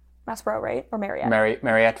 Maspero, right? Or Marriott?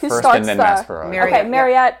 Marriott first, and then Maspero.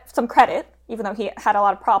 Marriott, some credit, even though he had a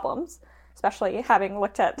lot of problems, especially having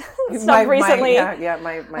looked at stuff recently.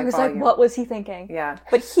 I was like, what was he thinking? Yeah.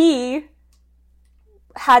 But he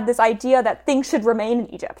had this idea that things should remain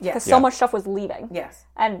in Egypt because so much stuff was leaving. Yes.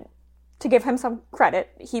 And to give him some credit,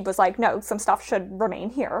 he was like, no, some stuff should remain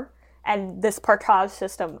here. And this partage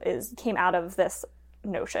system came out of this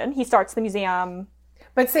notion. He starts the museum.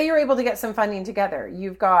 But say you're able to get some funding together.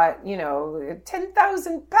 You've got,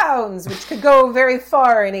 10,000 pounds, which could go very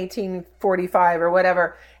far in 1845 or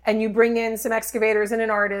whatever. And you bring in some excavators and an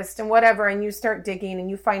artist and whatever, and you start digging and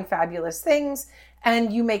you find fabulous things.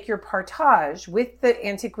 And you make your partage with the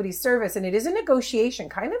Antiquities Service. And it is a negotiation,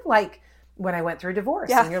 kind of like when I went through divorce,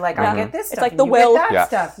 and you're like, I get this stuff. It's like the will. Get that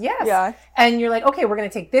stuff. Yes. Yeah. And you're like, okay, we're going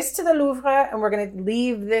to take this to the Louvre and we're going to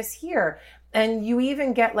leave this here. And you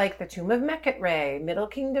even get like the Tomb of Mekhet-Re, Middle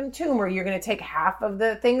Kingdom tomb, where you're going to take half of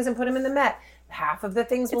the things and put them in the Met. Half of the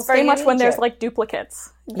things will stay in Egypt. It's very much when there's like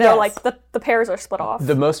duplicates. They're like the pairs are split off.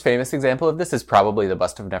 The most famous example of this is probably the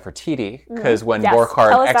bust of Nefertiti, because when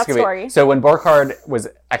Burkhard excavated, so when Burkhard was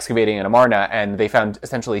excavating in Amarna, and they found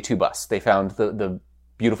essentially two busts. They found the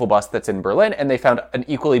beautiful bust that's in Berlin, and they found an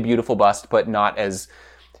equally beautiful bust, but not as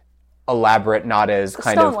elaborate, not as the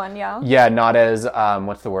stone one, not as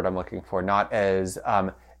what's the word I'm looking for? Not as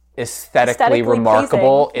aesthetically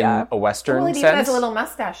remarkable pleasing. In a Western sense. Well, it even has a little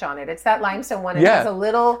mustache on it. It's that limestone one. It has a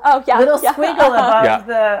little squiggle above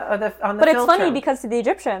on the But it's filter. funny because to the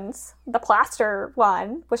Egyptians, the plaster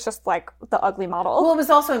one was just like the ugly model. Well, it was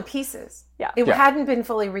also in pieces. Yeah. It hadn't been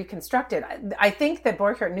fully reconstructed. I think that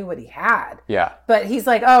Burkhard knew what he had. Yeah. But he's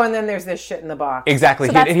like, oh, and then there's this shit in the box. Exactly.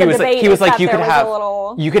 So he was like you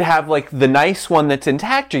could have like the nice one that's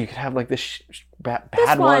intact, or you could have like the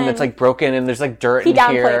bad one that's like broken and there's like dirt he in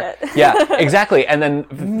downplayed here. it. Yeah, exactly. And then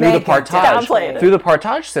through the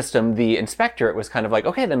partage system, the inspector, it was kind of like,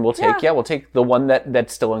 okay, then we'll take the one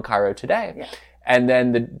that's still in Cairo today. Yeah. And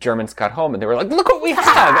then the Germans got home and they were like, look what we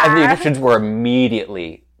have. And the Egyptians were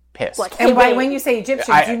immediately pissed. Like, and when you say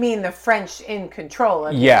Egyptians, you mean the French in control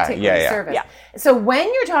of the particular service. Yeah. So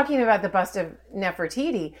when you're talking about the bust of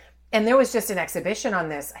Nefertiti, and there was just an exhibition on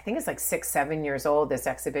this, I think it's like 6-7 years old, this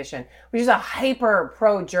exhibition, which is a hyper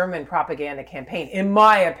pro-German propaganda campaign, in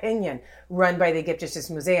my opinion, run by the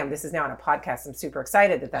Egyptischen Museum. This is now on a podcast. I'm super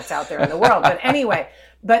excited that that's out there in the world. But anyway,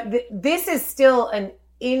 this is still an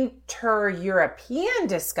inter-European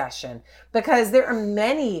discussion because there are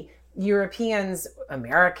many Europeans,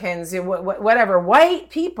 Americans, whatever, white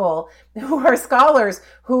people who are scholars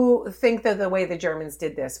who think that the way the Germans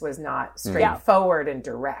did this was not straightforward and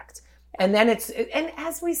direct. And then and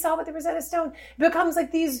as we saw with the Rosetta Stone, it becomes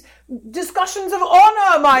like these discussions of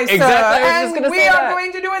honor, my sir. Exactly. And we are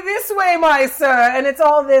going to do it this way, my sir. And it's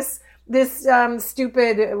all this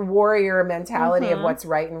stupid warrior mentality of what's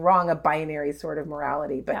right and wrong, a binary sort of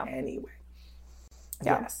morality. But anyway.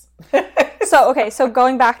 Yeah. Yes. So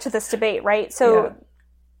going back to this debate, right? So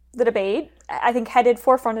the debate, I think, headed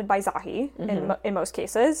forefronted by Zahi in most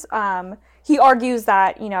cases. He argues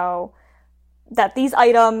that, that these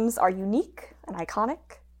items are unique and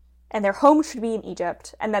iconic, and their home should be in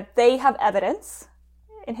Egypt, and that they have evidence,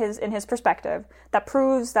 in his perspective, that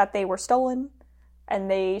proves that they were stolen, and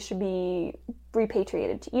they should be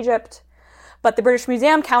repatriated to Egypt. But the British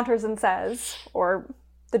Museum counters and says, or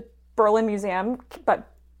the Berlin Museum, but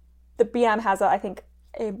the BM has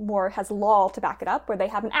has law to back it up, where they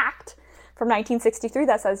have an act from 1963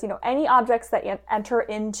 that says, any objects that enter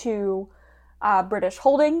into British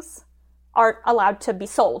holdings aren't allowed to be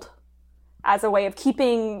sold as a way of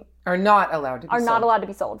keeping... Are not allowed to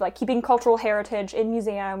be sold. Like keeping cultural heritage in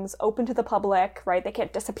museums, open to the public, right? They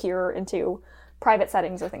can't disappear into private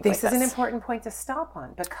settings or things like this. This is an important point to stop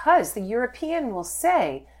on, because the European will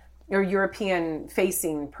say, or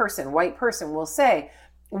European-facing person, white person will say,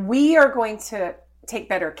 we are going to take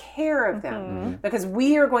better care of them because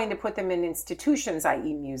we are going to put them in institutions,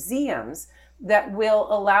 i.e. museums, that will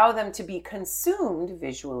allow them to be consumed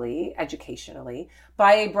visually, educationally,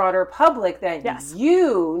 by a broader public than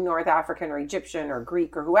you, North African or Egyptian or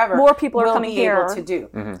Greek or whoever, more people are coming here able to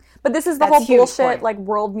do. But this is the whole bullshit, like,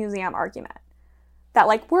 world museum argument. That,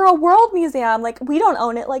 like, we're a world museum, like, we don't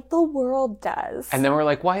own it like the world does. And then we're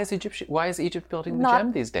like, why is Egypt building the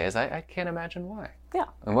gem these days? I can't imagine why. Yeah.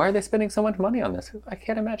 And why are they spending so much money on this? I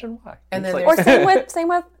can't imagine why. And then or same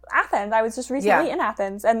with Athens. I was just recently in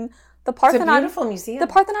Athens, and the Parthenon... It's a beautiful museum. The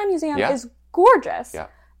Parthenon Museum is gorgeous. Yeah.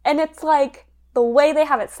 And it's like, the way they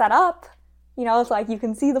have it set up, it's like, you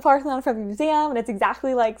can see the Parthenon from the museum, and it's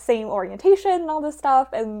exactly like same orientation and all this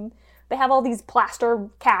stuff, and they have all these plaster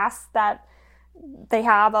casts that they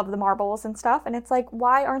have of the marbles and stuff, and it's like,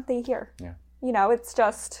 why aren't they here? Yeah. It's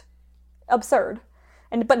just absurd.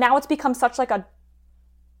 But now it's become such like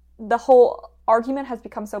the whole argument has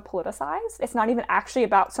become so politicized. It's not even actually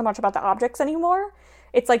so much about the objects anymore.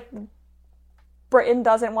 It's like Britain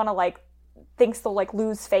doesn't want to thinks they'll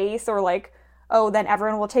lose face, or then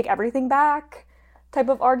everyone will take everything back type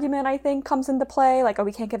of argument, I think, comes into play. Like,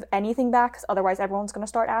 we can't give anything back because otherwise everyone's going to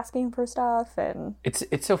start asking for stuff. And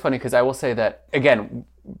it's so funny because I will say that, again,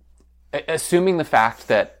 assuming the fact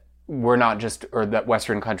that we're not just, or that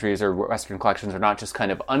Western countries or Western collections are not just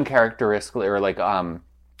kind of uncharacteristically or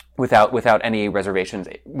without any reservations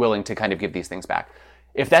willing to kind of give these things back.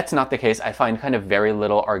 If that's not the case, I find kind of very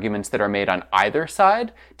little arguments that are made on either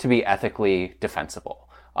side to be ethically defensible.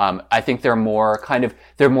 I think they're more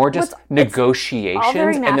just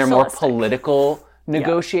negotiations, and they're more political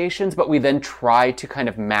negotiations, but we then try to kind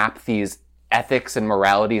of map these ethics and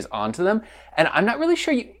moralities onto them. And I'm not really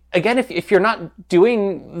sure again, if you're not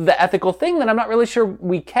doing the ethical thing, then I'm not really sure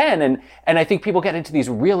we can. And I think people get into these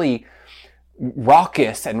really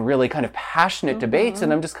raucous and really kind of passionate debates,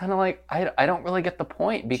 and I'm just kind of like, I don't really get the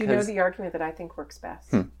point. Because do you know the argument that I think works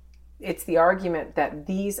best? It's the argument that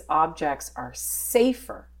these objects are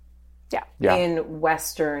safer in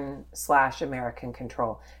Western/American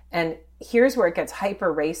control. And here's where it gets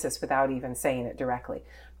hyper racist without even saying it directly.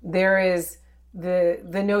 There is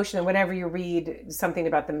the notion that whenever you read something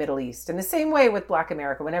about the Middle East, in the same way with Black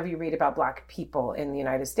America, whenever you read about Black people in the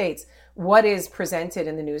United States, what is presented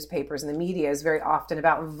in the newspapers and the media is very often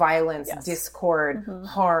about violence, discord,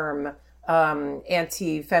 harm,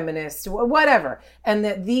 anti-feminist, whatever. And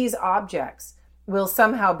that these objects will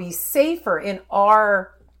somehow be safer in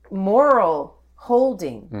our moral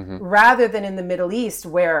holding rather than in the Middle East,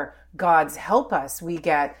 where, God's help us, we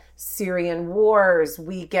get Syrian wars.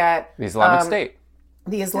 We get the Islamic State.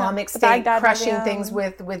 The Islamic State crushing things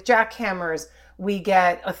with jackhammers. We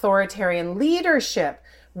get authoritarian leadership.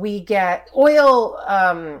 We get oil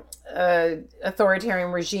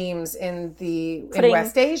authoritarian regimes in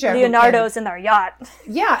West Asia. Leonardo's in their yacht.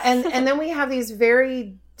 Yeah, and then we have these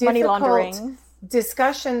very difficult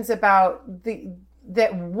discussions about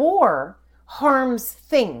that war harms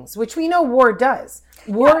things, which we know war does.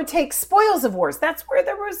 War takes spoils of wars. That's where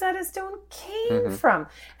the Rosetta Stone came from.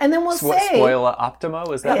 And then we'll say... Spoila Optima,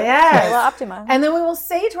 was that? Yes. Spoila Optima. And then we will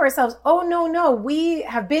say to ourselves, oh, no, we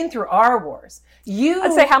have been through our wars.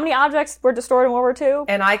 I'd say how many objects were destroyed in World War II?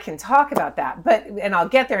 And I can talk about that, and I'll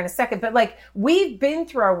get there in a second. But like, we've been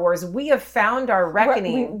through our wars. We have found our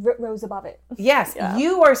reckoning. We rose above it. Yes,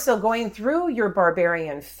 you are still going through your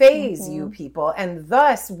barbarian phase, you people, and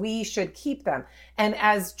thus we should keep them. And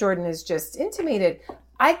as Jordan has just intimated,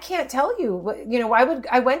 I can't tell you.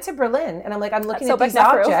 I went to Berlin, and I'm looking at these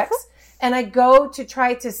objects, and I go to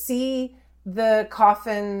try to see the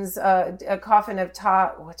coffins. A coffin of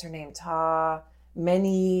what's her name?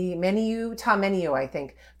 Meniu, I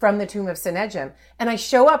think, from the tomb of Sennacherib. And I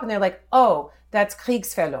show up and they're like, oh, that's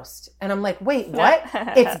Kriegsverlust. And I'm like, wait, what?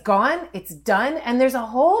 It's gone? It's done? And there's a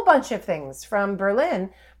whole bunch of things from Berlin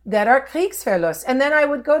that are Kriegsverlust. And then I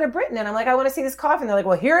would go to Britain and I'm like, I want to see this coffin. They're like,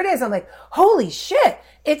 well, here it is. I'm like, holy shit.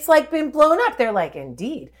 It's like been blown up. They're like,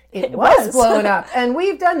 indeed, it was blown up. And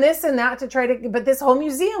we've done this and that but this whole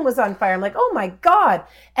museum was on fire. I'm like, oh my God.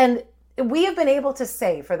 And we have been able to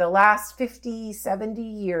say for the last 50, 70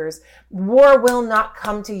 years, war will not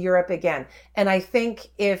come to Europe again. And I think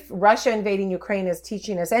if Russia invading Ukraine is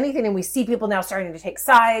teaching us anything, and we see people now starting to take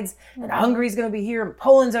sides, and Hungary's going to be here, and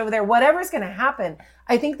Poland's over there, whatever's going to happen,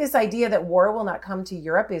 I think this idea that war will not come to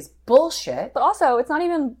Europe is bullshit. But also, it's not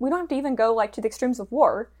even, we don't have to even go like to the extremes of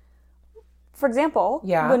war. For example,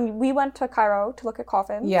 when we went to Cairo to look at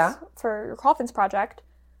coffins for your coffins project,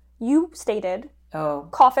 you stated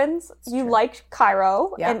coffins, you liked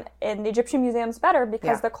Cairo and the Egyptian museums better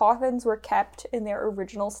because the coffins were kept in their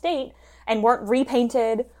original state and weren't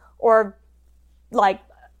repainted or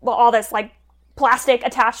all this plastic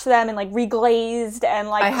attached to them and reglazed and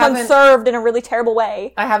conserved in a really terrible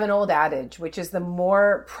way. I have an old adage, which is the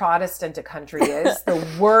more Protestant a country is, the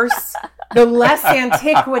worse, the less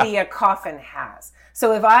antiquity a coffin has.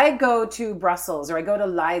 So if I go to Brussels or I go to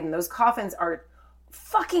Leiden, those coffins are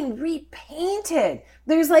fucking repainted.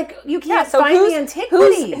 There's you can't find the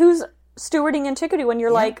antiquity. Who's stewarding antiquity when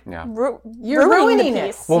you're you're ruining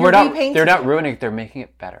it. Well, they're not ruining it. They're making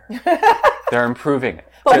it better. They're improving it.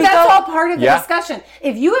 But that's all part of the discussion.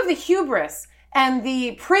 If you have the hubris and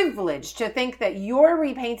the privilege to think that your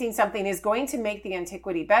repainting something is going to make the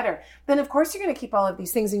antiquity better, then of course you're going to keep all of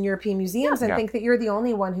these things in European museums and think that you're the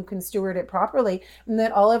only one who can steward it properly and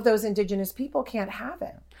that all of those indigenous people can't have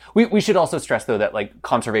it. We should also stress though that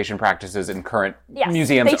conservation practices in current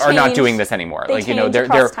museums are not doing this anymore. They're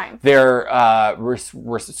not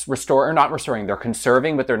restoring, they're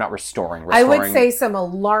conserving, but they're not restoring. I would say some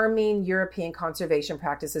alarming European conservation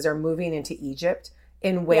practices are moving into Egypt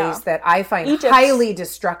in ways that I find highly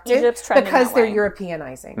destructive because they're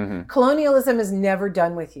Europeanizing. Mm-hmm. Colonialism is never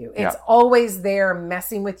done with you. It's always there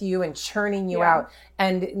messing with you and churning you out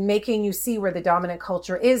and making you see where the dominant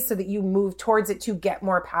culture is so that you move towards it to get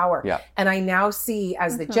more power. Yeah. And I now see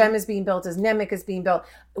as the gem is being built, as Nemik is being built,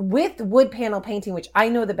 with wood panel painting, which I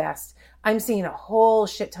know the best, I'm seeing a whole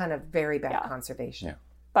shit ton of very bad conservation. Yeah.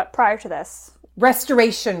 But prior to this...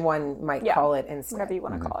 Restoration, one might call it instead. Whatever you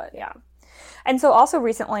want to call it, And so also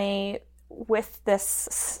recently, with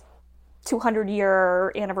this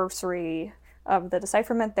 200-year anniversary of the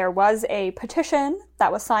decipherment, there was a petition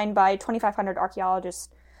that was signed by 2,500 archaeologists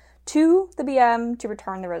to the BM to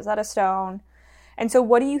return the Rosetta Stone. And so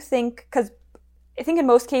what do you think? Because I think in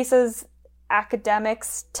most cases,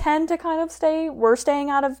 academics tend to kind of we're staying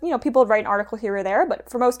out of, people would write an article here or there, but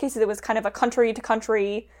for most cases it was kind of a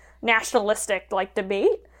country-to-country nationalistic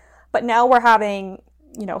debate. But now we're having...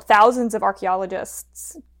 thousands of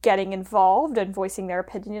archaeologists getting involved and voicing their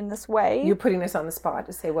opinion in this way. You're putting us on the spot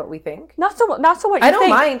to say what we think. Not so what you think. I don't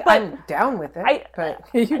mind. I'm down with it. But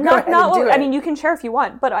you go ahead and do it. I mean, you can share if you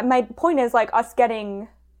want. But my point is us getting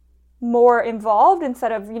more involved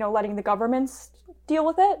instead of letting the governments deal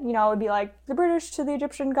with it. It would be the British to the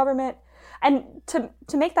Egyptian government. And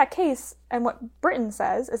to make that case, and what Britain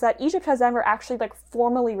says is that Egypt has never actually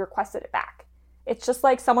formally requested it back. It's just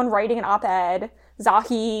someone writing an op-ed,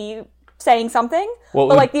 Zahi saying something,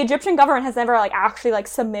 but the Egyptian government has never actually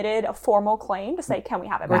submitted a formal claim to say, can we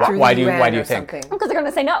have it back? Why do you think? Because they're going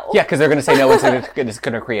to say no. Yeah, because they're going to say no, and it's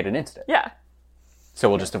going to create an incident. Yeah. So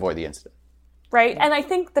we'll just avoid the incident. right? And I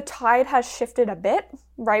think the tide has shifted a bit,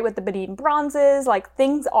 right, with the Benin bronzes. Like,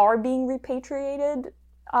 things are being repatriated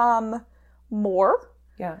more.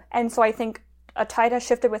 Yeah. And so I think a tide has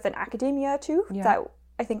shifted within academia, too, that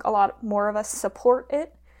I think a lot more of us support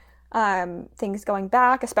it. Things going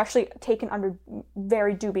back, especially taken under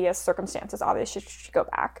very dubious circumstances, obviously should go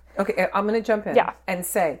back. Okay, I'm going to jump in and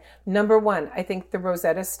say, number one, I think the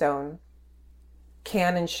Rosetta Stone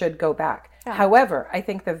can and should go back. Yeah. However, I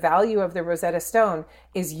think the value of the Rosetta Stone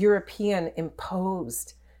is European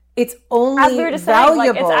imposed. It's only as we were just valuable.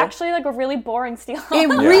 Saying, like, it's actually like a really boring stela. It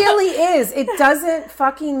really is. It doesn't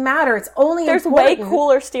fucking matter. It's only There's important way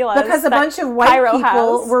cooler stelas because a bunch of white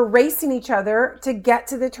people were racing each other to get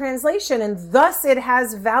to the translation, and thus it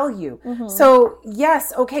has value. Mm-hmm. So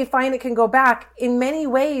yes, okay, fine, it can go back. In many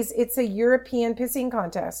ways, it's a European pissing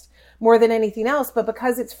contest more than anything else, but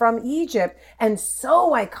because it's from Egypt and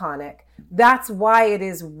so iconic, that's why it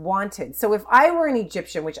is wanted. So if I were an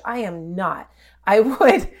Egyptian, which I am not, I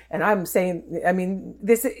would, and I'm saying, I mean,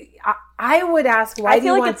 I would ask, why do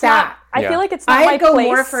you want that? I feel like it's not my I'd go place.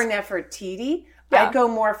 More for Nefertiti. Yeah. I'd go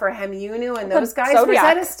more for Hemiunu and those guys.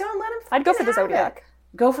 Rosetta Stone, let them I'd go for the Zodiac.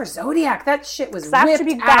 Go for Zodiac. That shit was ripped that should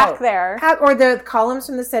be back there. Or the columns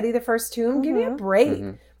from the Seti, the first tomb. Mm-hmm. Give me a break.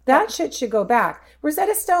 Mm-hmm. That shit should go back.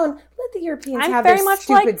 Rosetta Stone, let the Europeans have their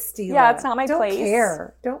stupid stela. Yeah, it's not my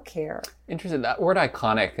place. Don't care. Interesting. That word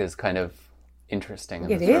iconic is kind of interesting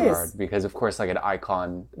in this regard, because of course, like, an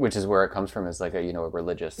icon, which is where it comes from, is like a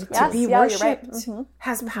religious to be worshipped,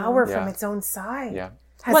 has power from its own side,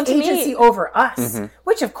 has well, agency over us,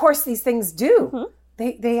 which of course these things do.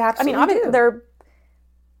 They absolutely do. They're,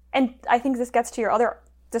 and I think this gets to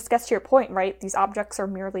your point, right? These objects are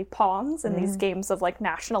merely pawns in these games of like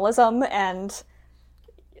nationalism and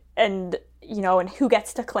who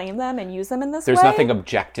gets to claim them and use them in this way. There's nothing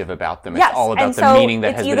objective about them. It's all about the meaning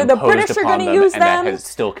that has been imposed upon them, and that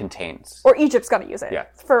still contains. Or Egypt's going to use it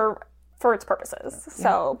for its purposes. Yeah.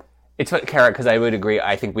 So it's what, Kara, because I would agree.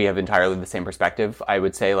 I think we have entirely the same perspective. I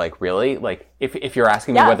would say, like, really, like, if you're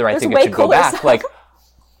asking me whether I think it should go back, stuff. Like,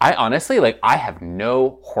 I honestly, like, I have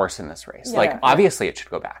no horse in this race. Obviously it should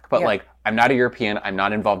go back, but like, I'm not a European. I'm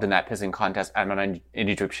not involved in that pissing contest. I'm not an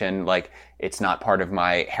Egyptian. Like, it's not part of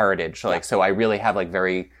my heritage. Like, so I really have like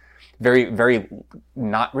very, very, very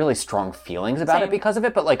not really strong feelings about it because of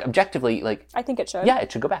it. But like, objectively, like, I think it should. Yeah,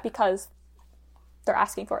 it should go back because they're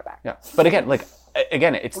asking for it back. Yeah, but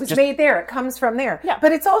again, it's just made there. It comes from there. Yeah.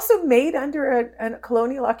 But it's also made under a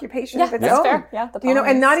colonial occupation of its own. Fair. Yeah, the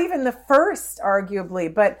and not even the first,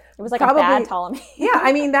 arguably, but it was like probably, a bad Ptolemy. Yeah,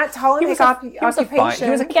 I mean, that Ptolemy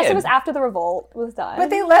occupation. I guess it was after the revolt was done.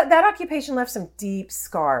 But that occupation left some deep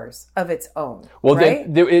scars of its own. Well,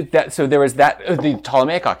 right? So there was the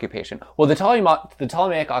Ptolemaic occupation. Well, the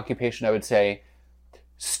Ptolemaic occupation, I would say,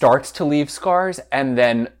 starts to leave scars, and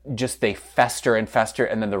then just they fester and fester,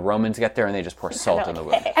 and then the Romans get there and they just pour salt in the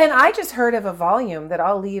wound. And I just heard of a volume that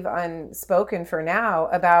I'll leave unspoken for now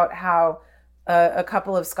about how a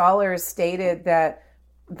couple of scholars stated that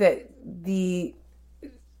the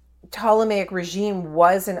Ptolemaic regime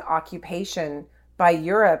was an occupation by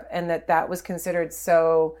Europe, and that was considered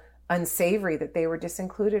so unsavory that they were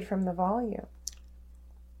disincluded from the volume.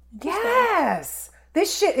 Yes!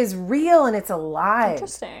 This shit is real and it's alive.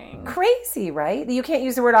 Interesting. Crazy, right? You can't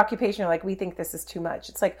use the word occupation like, we think this is too much.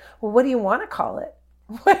 It's like, well, what do you want to call it?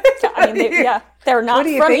 They're not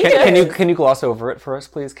from Egypt. Can you gloss over it for us,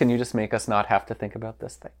 please? Can you just make us not have to think about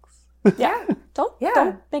this? Thanks. Yeah. Don't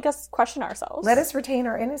make us question ourselves. Let us retain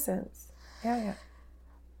our innocence. Yeah.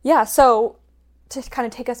 Yeah, so to kind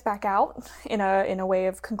of take us back out in a way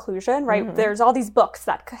of conclusion, right? Mm-hmm. There's all these books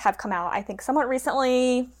that have come out, I think, somewhat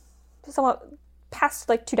past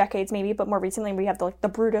like 2 decades maybe, but more recently we have the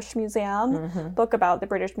British Museum book about the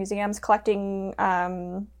British Museum's collecting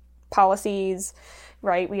policies,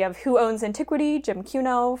 right? We have Who Owns Antiquity, Jim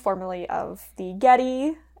Cuno, formerly of the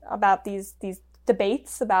Getty, about these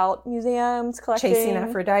debates about museums collecting.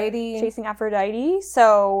 Chasing Aphrodite.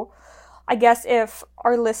 So I guess if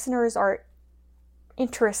our listeners are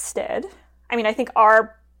interested, I mean, I think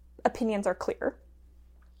our opinions are clear.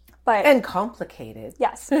 And complicated.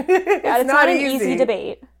 Yes. It's not an easy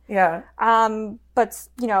debate. Yeah. But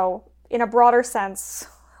in a broader sense,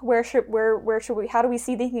 where should we, how do we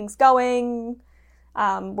see these things going?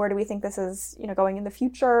 Where do we think this is, going in the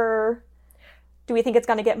future? Do we think it's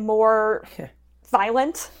going to get more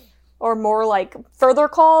violent or more like further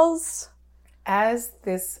calls? As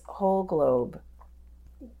this whole globe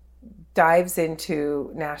dives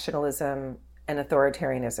into nationalism and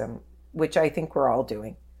authoritarianism, which I think we're all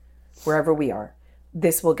doing, wherever we are,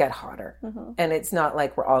 this will get hotter. And it's not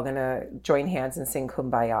like we're all going to join hands and sing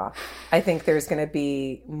Kumbaya. I think there's going to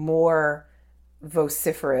be more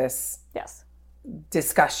vociferous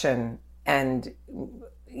discussion and,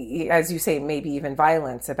 as you say, maybe even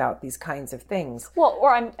violence about these kinds of things. Well,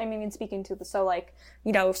 or I mean, speaking to the, so like,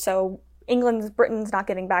 you know, so Britain's not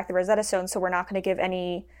getting back the Rosetta Stone, so we're not going to give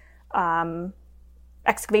any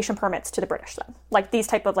excavation permits to the British then. Like these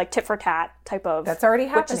type of like tit for tat type of... That's already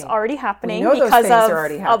happening. Which is already happening because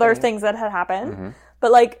of other things that had happened.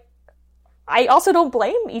 But like, I also don't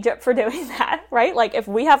blame Egypt for doing that, right? Like if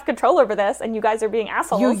we have control over this and you guys are being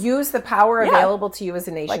assholes... You use the power available to you as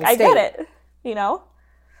a nation state. I get it, you know?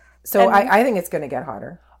 So I think it's going to get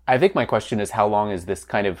hotter. I think my question is, how long is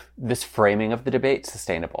this framing of the debate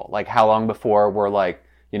sustainable? Like how long before we're like,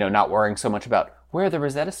 you know, not worrying so much about where the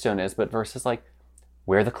Rosetta Stone is, but versus like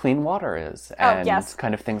where the clean water is and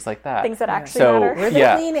kind of things like that. Things that actually matter. Where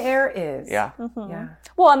the clean air is. Yeah. Yeah.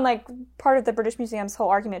 Well, and like part of the British Museum's whole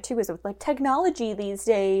argument too is with like technology these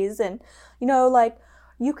days, and you know, like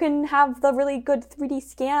you can have the really good 3D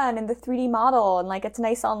scan and the 3D model, and like it's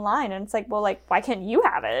nice online, and it's like, well, like why can't you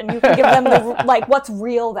have it? And you can give them the like what's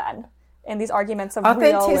real then. And these arguments of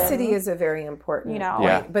authenticity is a very important, you know.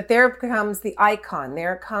 Point. But there comes the icon.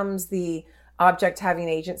 There comes the object having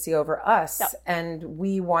agency over us, and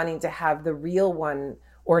we wanting to have the real one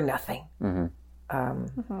or nothing.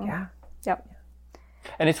 Yeah. Yep.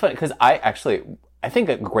 And it's funny because I think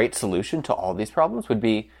a great solution to all these problems would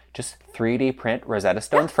be just 3D print Rosetta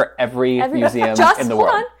Stones for every museum in the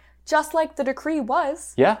world. Just like the decree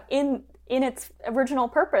was. Yeah. In its original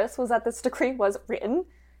purpose was that this decree was written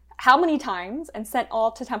how many times and sent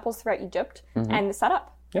all to temples throughout Egypt and set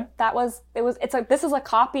up. Yeah. It's like, this is a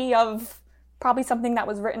copy of probably something that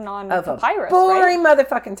was written on papyrus, boring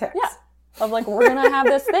motherfucking text. Yeah. Of like, we're going to have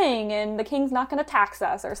this thing and the king's not going to tax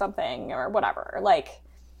us or something or whatever. Like,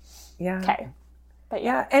 okay. But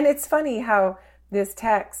yeah. And it's funny how this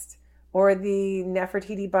text or the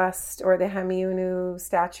Nefertiti bust or the Hamiunu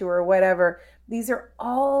statue or whatever, these are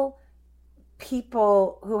all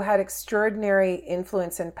people who had extraordinary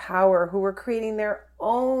influence and power, who were creating their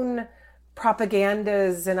own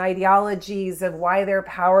propagandas and ideologies of why their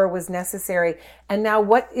power was necessary. And now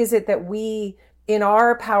what is it that we, in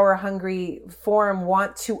our power-hungry form,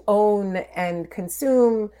 want to own and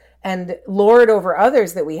consume and lord over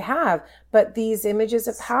others that we have? But these images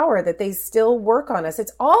of power that they still work on us.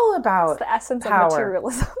 It's all about the essence power. Of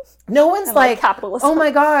materialism. No one's like capitalism. Oh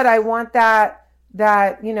my God, I want that,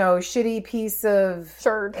 you know, shitty piece of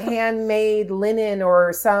handmade linen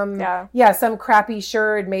or some crappy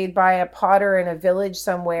sherd made by a potter in a village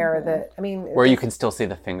somewhere that, I mean, where you can still see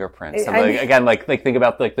the fingerprints. Like think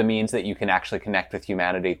about like the means that you can actually connect with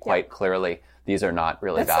humanity quite clearly. These are not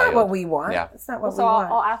really valued. That's not what we want. Yeah. That's not what we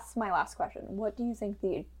want. I'll ask my last question. What do you think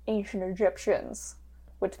the ancient Egyptians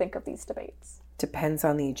would think of these debates? Depends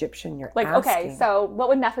on the Egyptian you're like, asking. Okay, so what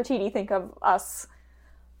would Nefertiti think of us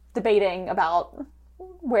debating about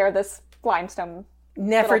where this limestone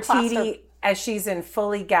Nefertiti as she's in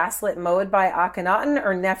fully gaslit mode by Akhenaten,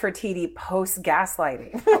 or Nefertiti post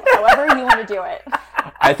gaslighting? However you want to do it.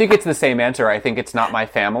 I think it's the same answer. I think it's not my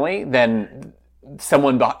family. Then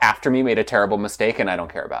someone after me made a terrible mistake and I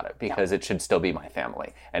don't care about it because it should still be my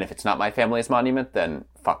family. And if it's not my family's monument, then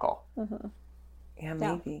fuck all. Yeah,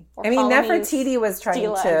 maybe. I mean, Nefertiti was trying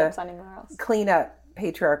to clean up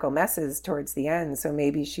patriarchal messes towards the end, so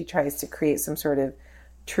maybe she tries to create some sort of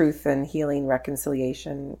truth and healing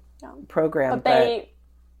reconciliation program. But they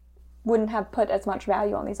wouldn't have put as much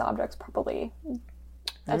value on these objects probably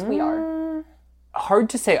as we are. Hard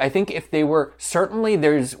to say. I think if they were, certainly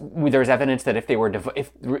there's evidence that if they were,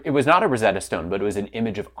 if it was not a Rosetta Stone, but it was an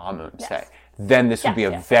image of Amun, say, then this would be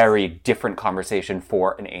a very different conversation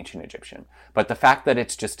for an ancient Egyptian. But the fact that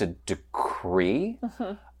it's just a decree,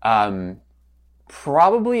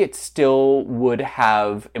 probably it still would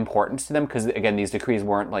have importance to them because, again, these decrees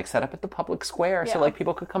weren't like set up at the public square. So like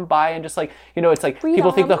people could come by and just like, you know, it's like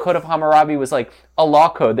people think the Code of Hammurabi was like a law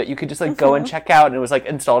code that you could just like go and check out, and it was like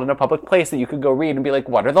installed in a public place that you could go read and be like,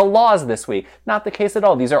 what are the laws this week? Not the case at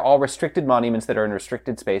all. These are all restricted monuments that are in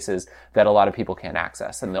restricted spaces that a lot of people can't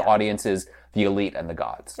access. And the audience is the elite and the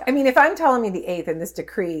gods. I mean, if I'm telling me the 8th and this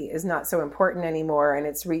decree is not so important anymore and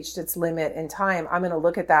it's reached its limit in time, I'm going to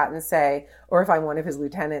look at that and say, or if I'm one of his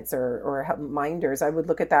lieutenants or minders, I would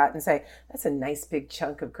look at that and say, that's a nice big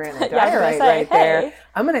chunk of granite diorite there.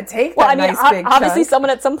 I'm going to take that nice big chunk. Obviously someone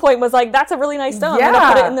at some point was like, that's a really nice stone. I'm going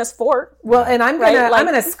to put it in this fort. Well, and I'm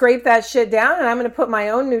going to scrape that shit down and I'm going to put my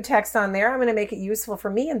own new text on there. I'm going to make it useful for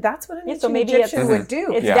me. And that's what an ancient Egyptian would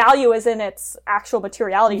do. Its value is in its actual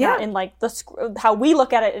materiality, not in like the how we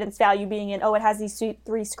look at it and its value being in, it has these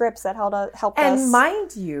 3 scripts that helped us. And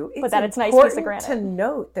mind you, it's that it's nice piece of important to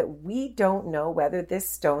note that we don't know whether this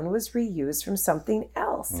stone was reused from something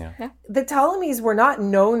else. Yeah. The Ptolemies were not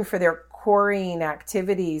known for their quarrying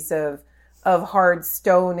activities of hard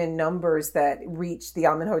stone and numbers that reached the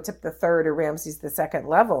Amenhotep III or Ramses II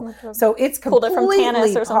level. So it's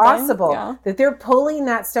completely possible that they're pulling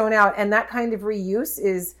that stone out, and that kind of reuse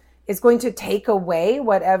is going to take away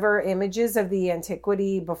whatever images of the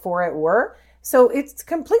antiquity before it were. So it's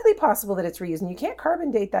completely possible that it's reused, and you can't carbon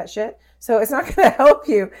date that shit. So it's not going to help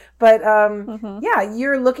you. But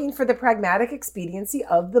you're looking for the pragmatic expediency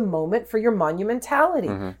of the moment for your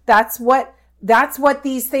monumentality. That's what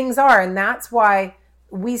these things are. And that's why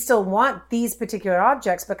we still want these particular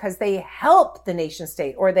objects, because they help the nation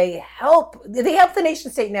state, or they help the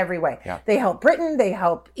nation state in every way. Yeah. They help Britain, they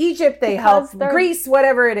help Egypt, they help Greece,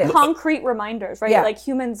 whatever it is. Concrete reminders, right? Yeah. Like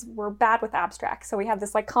humans were bad with abstract. So we have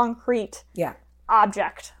this like concrete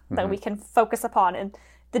object that we can focus upon. And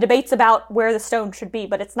the debate's about where the stone should be,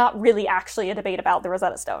 but it's not really actually a debate about the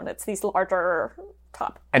Rosetta Stone. It's these larger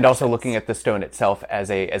top. And also looking at the stone itself as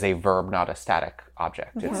a verb, not a static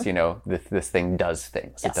object. It's, this thing does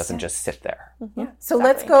things. Yes. It doesn't just sit there. So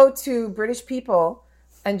let's go to British people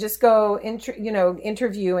and just go,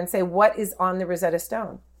 interview and say, what is on the Rosetta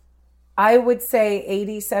Stone? I would say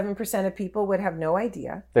 87% of people would have no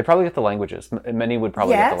idea. They probably get the languages. Many would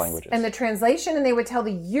probably get the languages. And the translation, and they would tell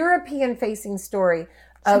the European-facing story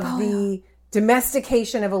of the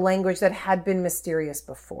domestication of a language that had been mysterious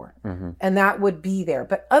before. And that would be there.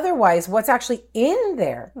 But otherwise, what's actually in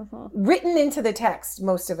there, written into the text,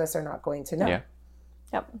 most of us are not going to know. Yeah.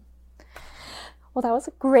 Yep. Well, that was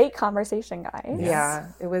a great conversation, guys.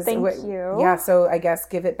 Yeah, it was. Thank you. Yeah, so I guess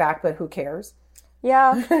give it back, but who cares?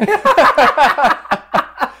 Yeah.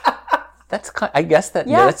 That's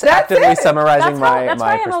actively summarizing my perspective. That's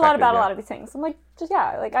why I'm a lot about a lot of these things. I'm like,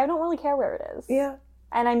 I don't really care where it is. Yeah.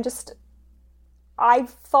 And I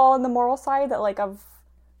fall in the moral side that like of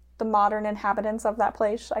the modern inhabitants of that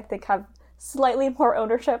place, I think have slightly more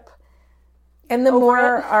ownership. And the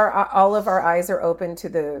more all of our eyes are open to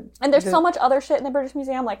the... And there's so much other shit in the British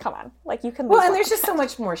Museum. Like, come on. Like, you can... Well, and there's just so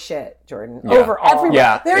much more shit, Jordan. Overall. Everywhere.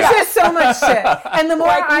 Yeah. There's just so much shit. And the more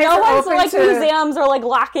eyes are open to... museums are, like,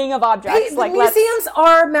 lacking of objects. Museums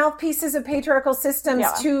are mouthpieces of patriarchal systems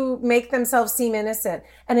to make themselves seem innocent.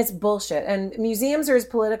 And it's bullshit. And museums are as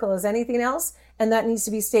political as anything else. And that needs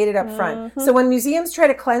to be stated up front. So when museums try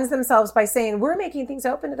to cleanse themselves by saying, we're making things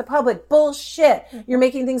open to the public, bullshit. You're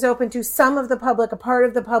making things open to some of the public, a part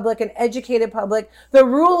of the public, an educated public, the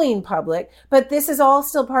ruling public. But this is all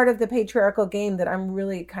still part of the patriarchal game that I'm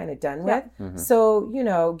really kind of done with. So,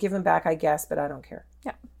 give them back, I guess, but I don't care.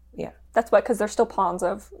 Yeah. That's because they're still pawns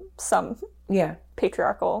of some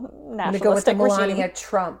patriarchal nationalistic I'm going to go with the Melania regime.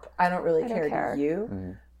 Trump. I don't really care. care. Do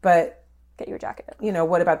you? But... Get your jacket.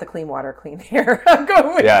 What about the clean water, clean air? I'm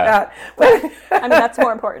going with that. But that's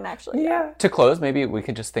more important, actually. Yeah. To close, maybe we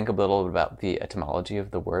could just think a little bit about the etymology of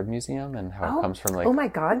the word museum and how it comes from oh my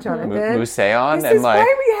God, Jonathan. Museon. This is why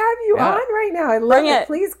we have you on right now. I love it.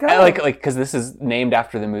 Please go. Because this is named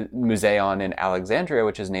after the Museon in Alexandria,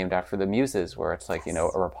 which is named after the Muses, where it's like, a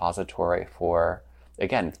repository for,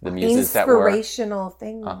 again, the Muses that were... Inspirational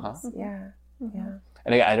things. Yeah.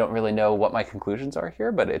 And I don't really know what my conclusions are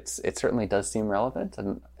here, but it certainly does seem relevant,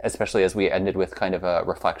 and especially as we ended with kind of a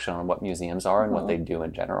reflection on what museums are and what they do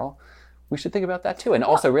in general. We should think about that too, and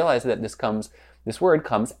also realize that this word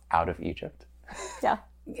comes out of Egypt. Yeah.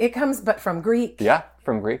 It comes, but from Greek. Yeah,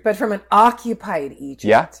 from Greek. But from an occupied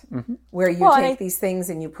Egypt. Yeah. Where you take these things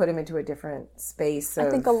and you put them into a different space. I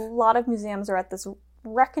think a lot of museums are at this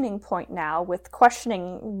reckoning point now with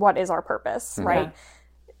questioning what is our purpose, right?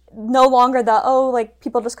 No longer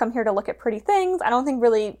people just come here to look at pretty things. I don't think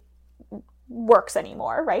really works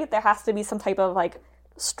anymore, right? There has to be some type of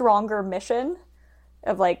stronger mission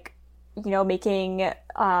of making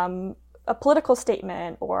a political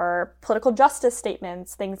statement or political justice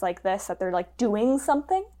statements, things like this, that they're doing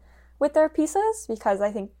something with their pieces, because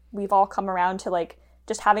I think we've all come around to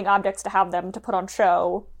just having objects to have them to put on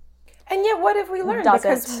show. And yet what have we learned?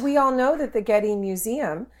 Because we all know that the Getty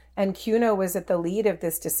Museum, and Cuno was at the lead of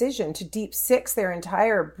this decision to deep six their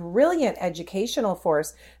entire brilliant educational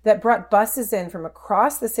force that brought buses in from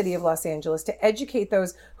across the city of Los Angeles to educate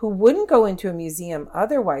those who wouldn't go into a museum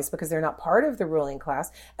otherwise because they're not part of the ruling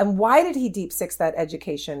class. And why did he deep six that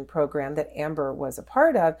education program that Amber was a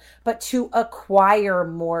part of? But to acquire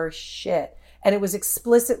more shit. And it was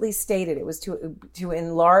explicitly stated it was to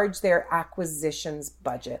enlarge their acquisitions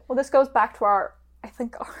budget. Well, this goes back to our I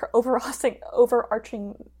think our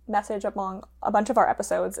overarching message among a bunch of our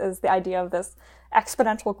episodes is the idea of this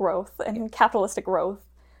exponential growth and capitalistic growth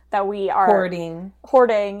that we are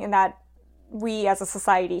hoarding, and that we as a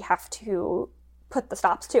society have to put the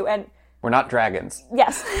stops to. And we're not dragons.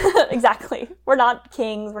 Yes, exactly. We're not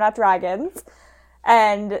kings. We're not dragons.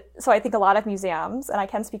 And so I think a lot of museums, and I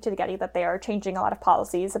can speak to the Getty, that they are changing a lot of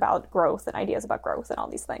policies about growth and ideas about growth and all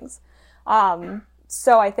these things.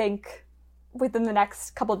 So I think within the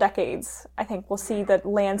next couple decades, I think we'll see the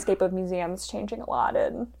landscape of museums changing a lot,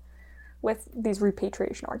 and with these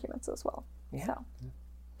repatriation arguments as well. Yeah. So.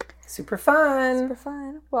 Super fun.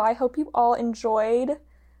 Well, I hope you all enjoyed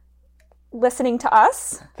listening to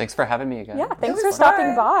us. Thanks for having me again. Yeah, thanks for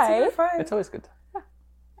stopping by. Super fun. It's always good.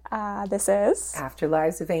 This is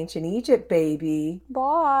Afterlives of Ancient Egypt, baby.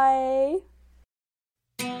 Bye.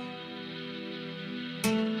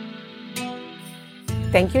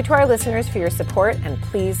 Thank you to our listeners for your support, and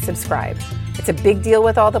please subscribe. It's a big deal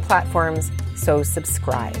with all the platforms, so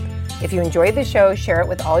subscribe. If you enjoyed the show, share it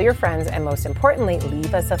with all your friends, and most importantly,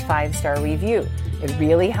 leave us a 5-star review. It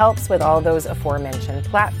really helps with all those aforementioned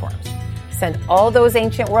platforms. Send all those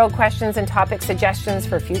ancient world questions and topic suggestions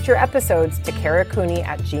for future episodes to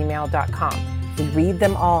karacooney@gmail.com. We read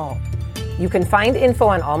them all. You can find info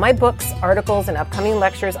on all my books, articles, and upcoming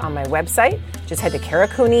lectures on my website. Just head to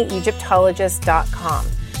karacooneyegyptologist.com.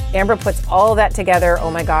 Amber puts all that together. Oh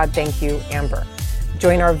my God, thank you, Amber.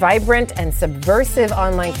 Join our vibrant and subversive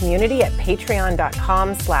online community at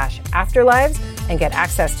patreon.com/afterlives and get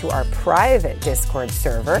access to our private Discord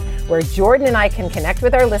server where Jordan and I can connect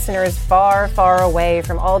with our listeners far, far away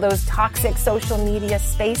from all those toxic social media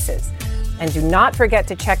spaces. And do not forget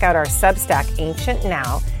to check out our Substack Ancient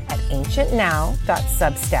Now at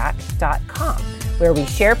ancientnow.substack.com, where we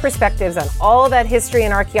share perspectives on all that history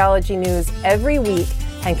and archaeology news every week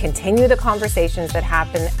and continue the conversations that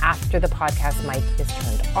happen after the podcast mic is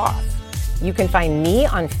turned off. You can find me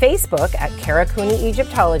on Facebook at Kara Cooney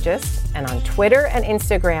Egyptologist and on Twitter and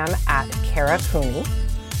Instagram at Kara Cooney.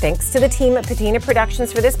 Thanks to the team at Patina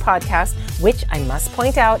Productions for this podcast, which I must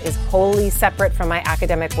point out is wholly separate from my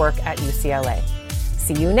academic work at UCLA.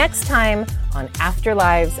 See you next time on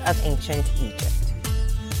Afterlives of Ancient Egypt.